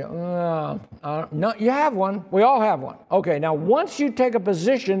might be, no, you have one. We all have one. Okay, now once you take a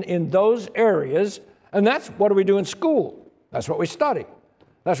position in those areas, and that's what do we do in school? That's what we study.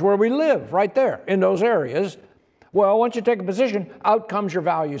 That's where we live, right there, in those areas. Well, once you take a position, out comes your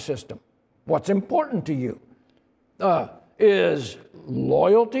value system. What's important to you? Is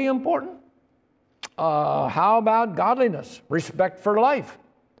loyalty important? How about godliness, respect for life?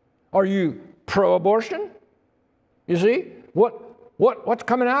 Are you pro-abortion? You see, what's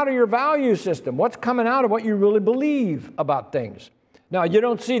coming out of your value system? What's coming out of what you really believe about things? Now, you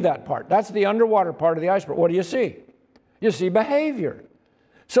don't see that part. That's the underwater part of the iceberg. What do you see? You see behavior.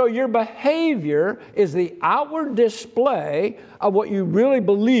 So your behavior is the outward display of what you really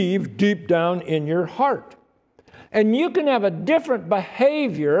believe deep down in your heart. And you can have a different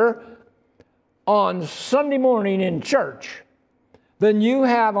behavior on Sunday morning in church than you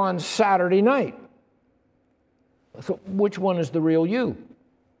have on Saturday night. So which one is the real you?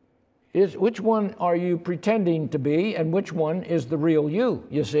 Which one are you pretending to be, and which one is the real you,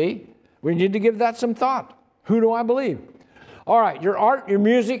 you see? We need to give that some thought. Who do I believe? All right, your art, your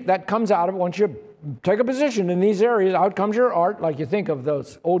music, that comes out of it. Once you take a position in these areas, out comes your art. Like you think of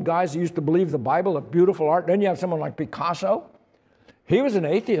those old guys who used to believe the Bible, a beautiful art. Then you have someone like Picasso. He was an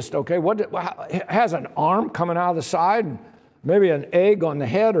atheist, okay? Has an arm coming out of the side, and maybe an egg on the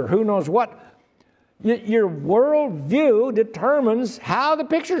head, or who knows what. Your worldview determines how the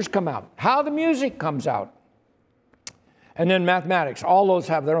pictures come out, how the music comes out. And then mathematics, all those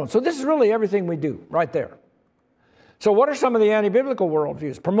have their own. So this is really everything we do right there. So what are some of the anti-biblical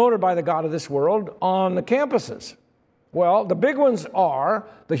worldviews promoted by the God of this world on the campuses? Well, the big ones are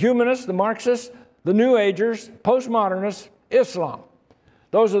the humanists, the Marxists, the New Agers, postmodernists, Islam.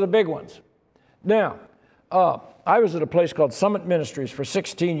 Those are the big ones. Now, I was at a place called Summit Ministries for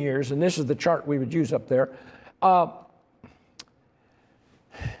 16 years, and this is the chart we would use up there.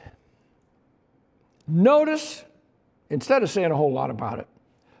 Notice, instead of saying a whole lot about it,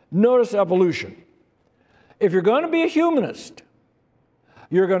 notice evolution. If you're going to be a humanist,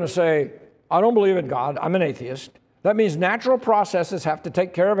 you're going to say, I don't believe in God, I'm an atheist. That means natural processes have to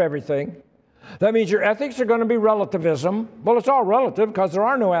take care of everything. That means your ethics are going to be relativism. Well, it's all relative because there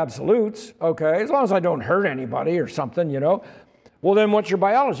are no absolutes, okay? As long as I don't hurt anybody or something, you know. Well, then what's your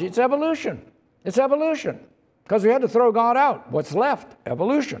biology? It's evolution. It's evolution. Because we had to throw God out. What's left?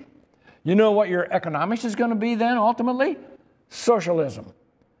 Evolution. You know what your economics is going to be then, ultimately? Socialism.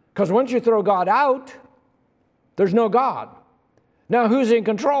 Because once you throw God out, there's no God. Now, who's in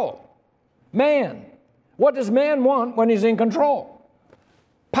control? Man. What does man want when he's in control?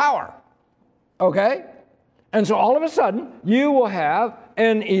 Power. Okay? And so all of a sudden, you will have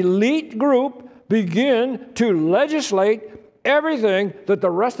an elite group begin to legislate everything that the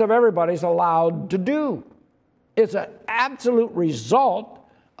rest of everybody's allowed to do. It's an absolute result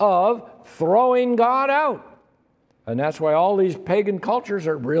of throwing God out. And that's why all these pagan cultures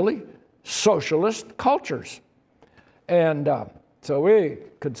are really socialist cultures. And so we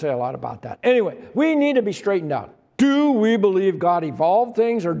could say a lot about that. Anyway, we need to be straightened out. Do we believe God evolved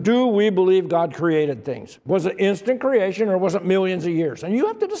things, or do we believe God created things? Was it instant creation, or was it millions of years? And you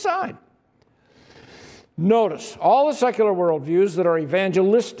have to decide. Notice, all the secular worldviews that are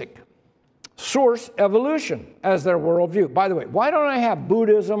evangelistic source evolution as their worldview. By the way, why don't I have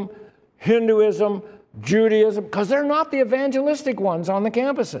Buddhism, Hinduism, Judaism? Because they're not the evangelistic ones on the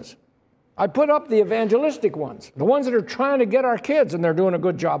campuses. I put up the evangelistic ones, the ones that are trying to get our kids, and they're doing a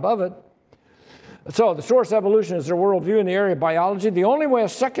good job of it. So the source evolution is their worldview in the area of biology. The only way a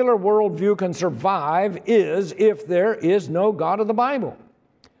secular worldview can survive is if there is no God of the Bible.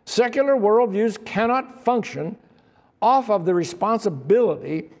 Secular worldviews cannot function off of the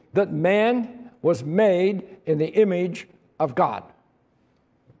responsibility that man was made in the image of God.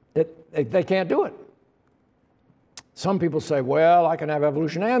 They can't do it. Some people say, well, I can have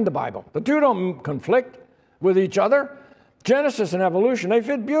evolution and the Bible. The two don't conflict with each other. Genesis and evolution, they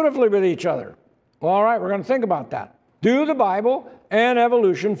fit beautifully with each other. Well, all right, we're going to think about that. Do the Bible and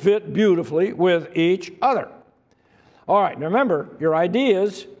evolution fit beautifully with each other? All right, now remember, your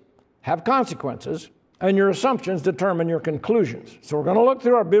ideas have consequences, and your assumptions determine your conclusions. So we're going to look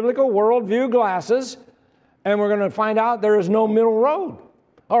through our biblical worldview glasses, and we're going to find out there is no middle road.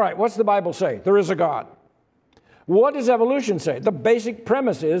 All right, what's the Bible say? There is a God. What does evolution say? The basic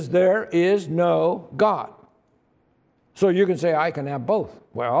premise is there is no God. So you can say, I can have both.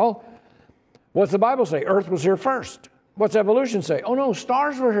 Well, what's the Bible say? Earth was here first. What's evolution say? Oh no,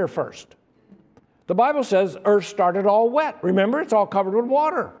 stars were here first. The Bible says earth started all wet. Remember, it's all covered with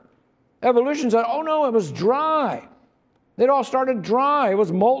water. Evolution said, oh no, it was dry. It all started dry. It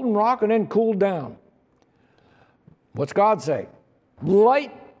was molten rock and then cooled down. What's God say?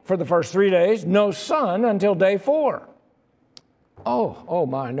 Light for the first 3 days, no sun until day 4. Oh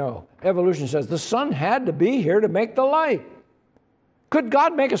my, no. Evolution says the sun had to be here to make the light. Could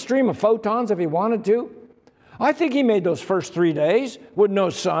God make a stream of photons if he wanted to? I think he made those first 3 days with no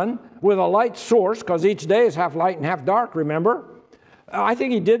sun, with a light source, because each day is half light and half dark, remember? I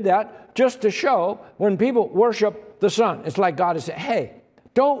think he did that just to show when people worship the sun. It's like God is saying, hey,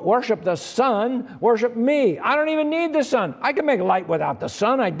 don't worship the sun, worship me. I don't even need the sun. I can make light without the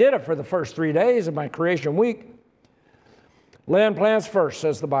sun. I did it for the first 3 days of my creation week. Land plants first,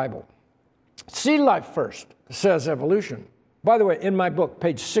 says the Bible. Seed life first, says evolution. By the way, in my book,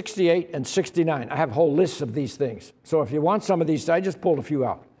 page 68 and 69, I have whole lists of these things. So if you want some of these, I just pulled a few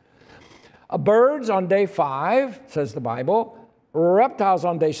out. Birds on day 5, says the Bible. Reptiles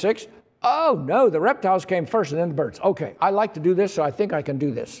on day 6. Oh, no, the reptiles came first and then the birds. Okay, I like to do this, so I think I can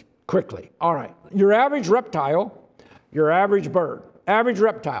do this quickly. All right, your average reptile, your average bird, average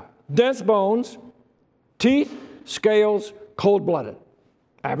reptile, dense bones, teeth, scales, cold-blooded.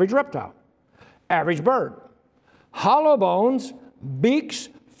 Average reptile. Average bird. Hollow bones, beaks,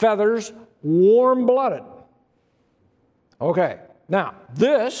 feathers, warm-blooded. Okay, now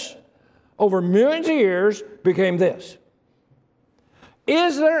this, over millions of years, became this.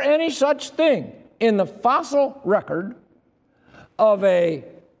 Is there any such thing in the fossil record of a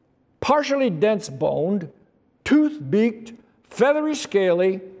partially dense-boned, tooth-beaked, feathery,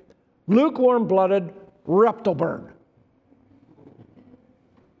 scaly, lukewarm-blooded reptile bird?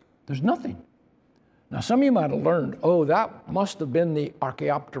 There's nothing. Now, some of you might have learned, oh, that must have been the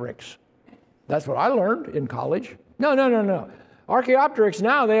Archaeopteryx. That's what I learned in college. No. Archaeopteryx,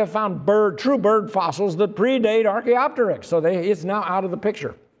 now they have found true bird fossils that predate Archaeopteryx. So it's now out of the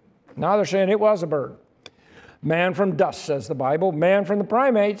picture. Now they're saying it was a bird. Man from dust, says the Bible. Man from the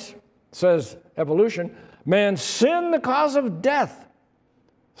primates, says evolution. Man sinned the cause of death,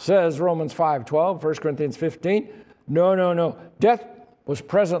 says Romans 5:12, 1 Corinthians 15. No. Death was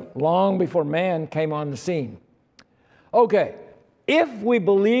present long before man came on the scene. Okay, if we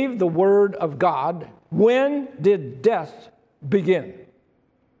believe the Word of God, when did death begin?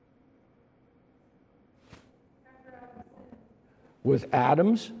 With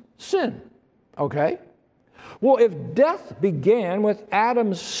Adam's sin. Okay? Well, if death began with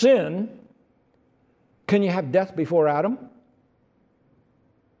Adam's sin, can you have death before Adam?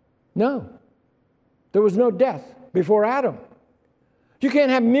 No. There was no death before Adam. You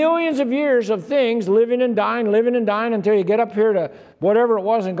can't have millions of years of things living and dying until you get up here to whatever it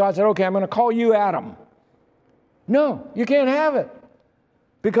was and God said, okay, I'm going to call you Adam. No, you can't have it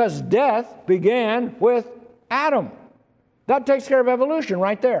because death began with Adam. That takes care of evolution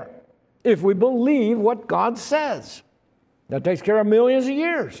right there. If we believe what God says, that takes care of millions of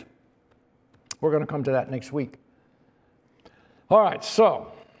years. We're going to come to that next week. All right,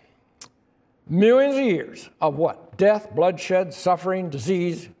 so millions of years of what? Death, bloodshed, suffering,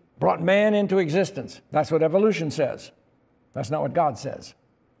 disease brought man into existence. That's what evolution says. That's not what God says.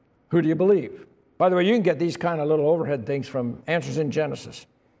 Who do you believe? By the way, you can get these kind of little overhead things from Answers in Genesis,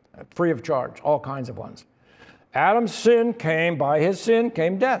 free of charge, all kinds of ones. Adam's sin came, by his sin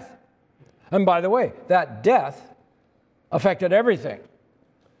came death. And by the way, that death affected everything.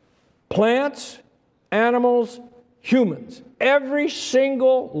 Plants, animals, humans. Every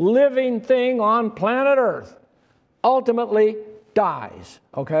single living thing on planet Earth ultimately dies,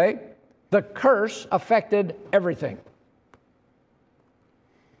 okay? The curse affected everything.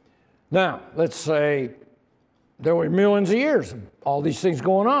 Now, let's say there were millions of years of all these things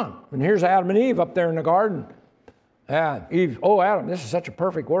going on. And here's Adam and Eve up there in the garden. And Eve, oh, Adam, this is such a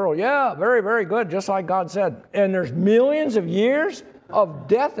perfect world. Yeah, very, very good, just like God said. And there's millions of years of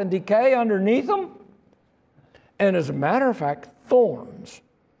death and decay underneath them. And as a matter of fact, thorns.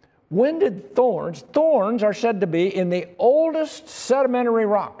 When did thorns? Thorns are said to be in the oldest sedimentary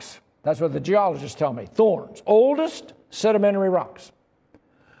rocks. That's what the geologists tell me. Thorns, oldest sedimentary rocks.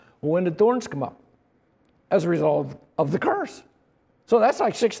 Well, when did thorns come up? As a result of the curse. So that's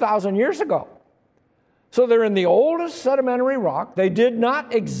like 6,000 years ago. So they're in the oldest sedimentary rock. They did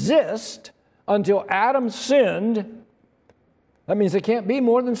not exist until Adam sinned. That means they can't be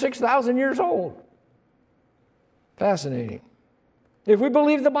more than 6,000 years old. Fascinating. If we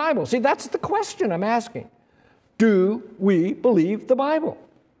believe the Bible. See, that's the question I'm asking. Do we believe the Bible?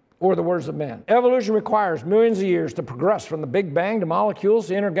 or the words of man. Evolution requires millions of years to progress from the Big Bang to molecules,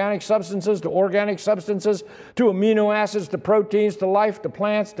 to inorganic substances, to organic substances, to amino acids, to proteins, to life, to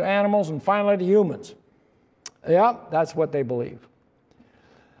plants, to animals, and finally to humans. Yeah, that's what they believe.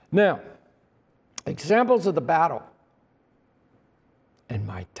 Now, examples of the battle. And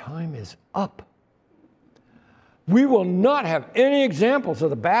my time is up. We will not have any examples of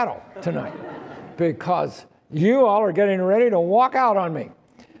the battle tonight because you all are getting ready to walk out on me.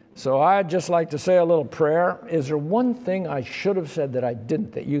 So I'd just like to say a little prayer. Is there one thing I should have said that I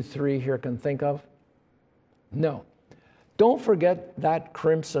didn't that you three here can think of? No. Don't forget that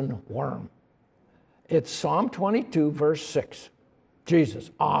crimson worm. It's Psalm 22, verse 6. Jesus,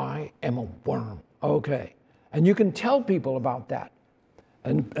 I am a worm. Okay. And you can tell people about that.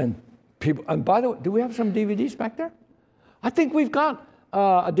 And people, and by the way, do we have some DVDs back there? I think we've got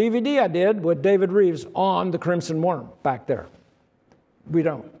a DVD I did with David Reeves on the crimson worm back there. We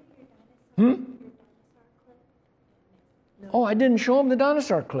don't. Oh, I didn't show him the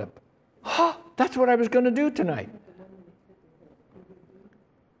dinosaur clip. Huh, that's what I was going to do tonight.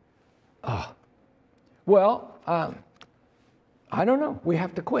 Well, I don't know. We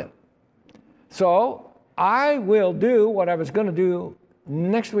have to quit. So I will do what I was going to do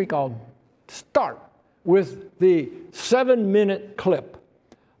next week. I'll start with the 7-minute clip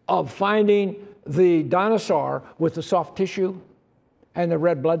of finding the dinosaur with the soft tissue and the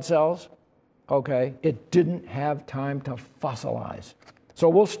red blood cells. Okay, it didn't have time to fossilize. So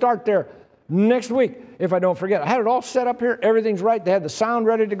we'll start there next week if I don't forget. I had it all set up here. Everything's right. They had the sound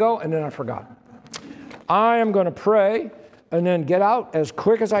ready to go, and then I forgot. I am going to pray and then get out as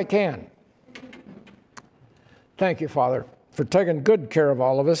quick as I can. Thank you, Father, for taking good care of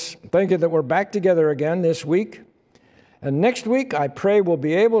all of us. Thank you that we're back together again this week. And next week, I pray we'll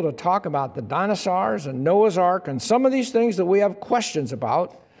be able to talk about the dinosaurs and Noah's Ark and some of these things that we have questions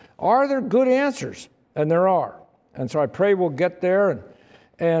about. Are there good answers? And there are. And so I pray we'll get there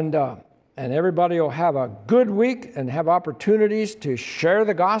and everybody will have a good week and have opportunities to share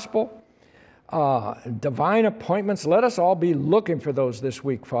the gospel. Divine appointments. Let us all be looking for those this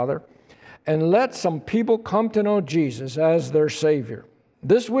week, Father. And let some people come to know Jesus as their Savior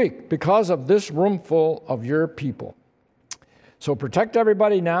this week because of this room full of your people. So protect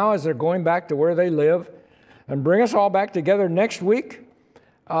everybody now as they're going back to where they live, and bring us all back together next week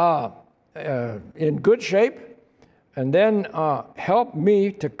in good shape, and then help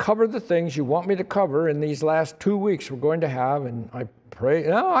me to cover the things you want me to cover in these last 2 weeks we're going to have. And I pray,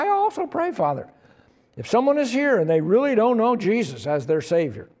 I also pray, Father, if someone is here and they really don't know Jesus as their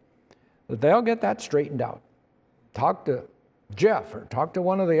Savior, that they'll get that straightened out. Talk to Jeff or talk to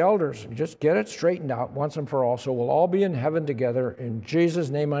one of the elders and just get it straightened out once and for all, so we'll all be in heaven together. In Jesus'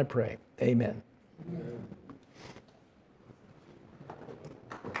 name I pray. Amen. Amen.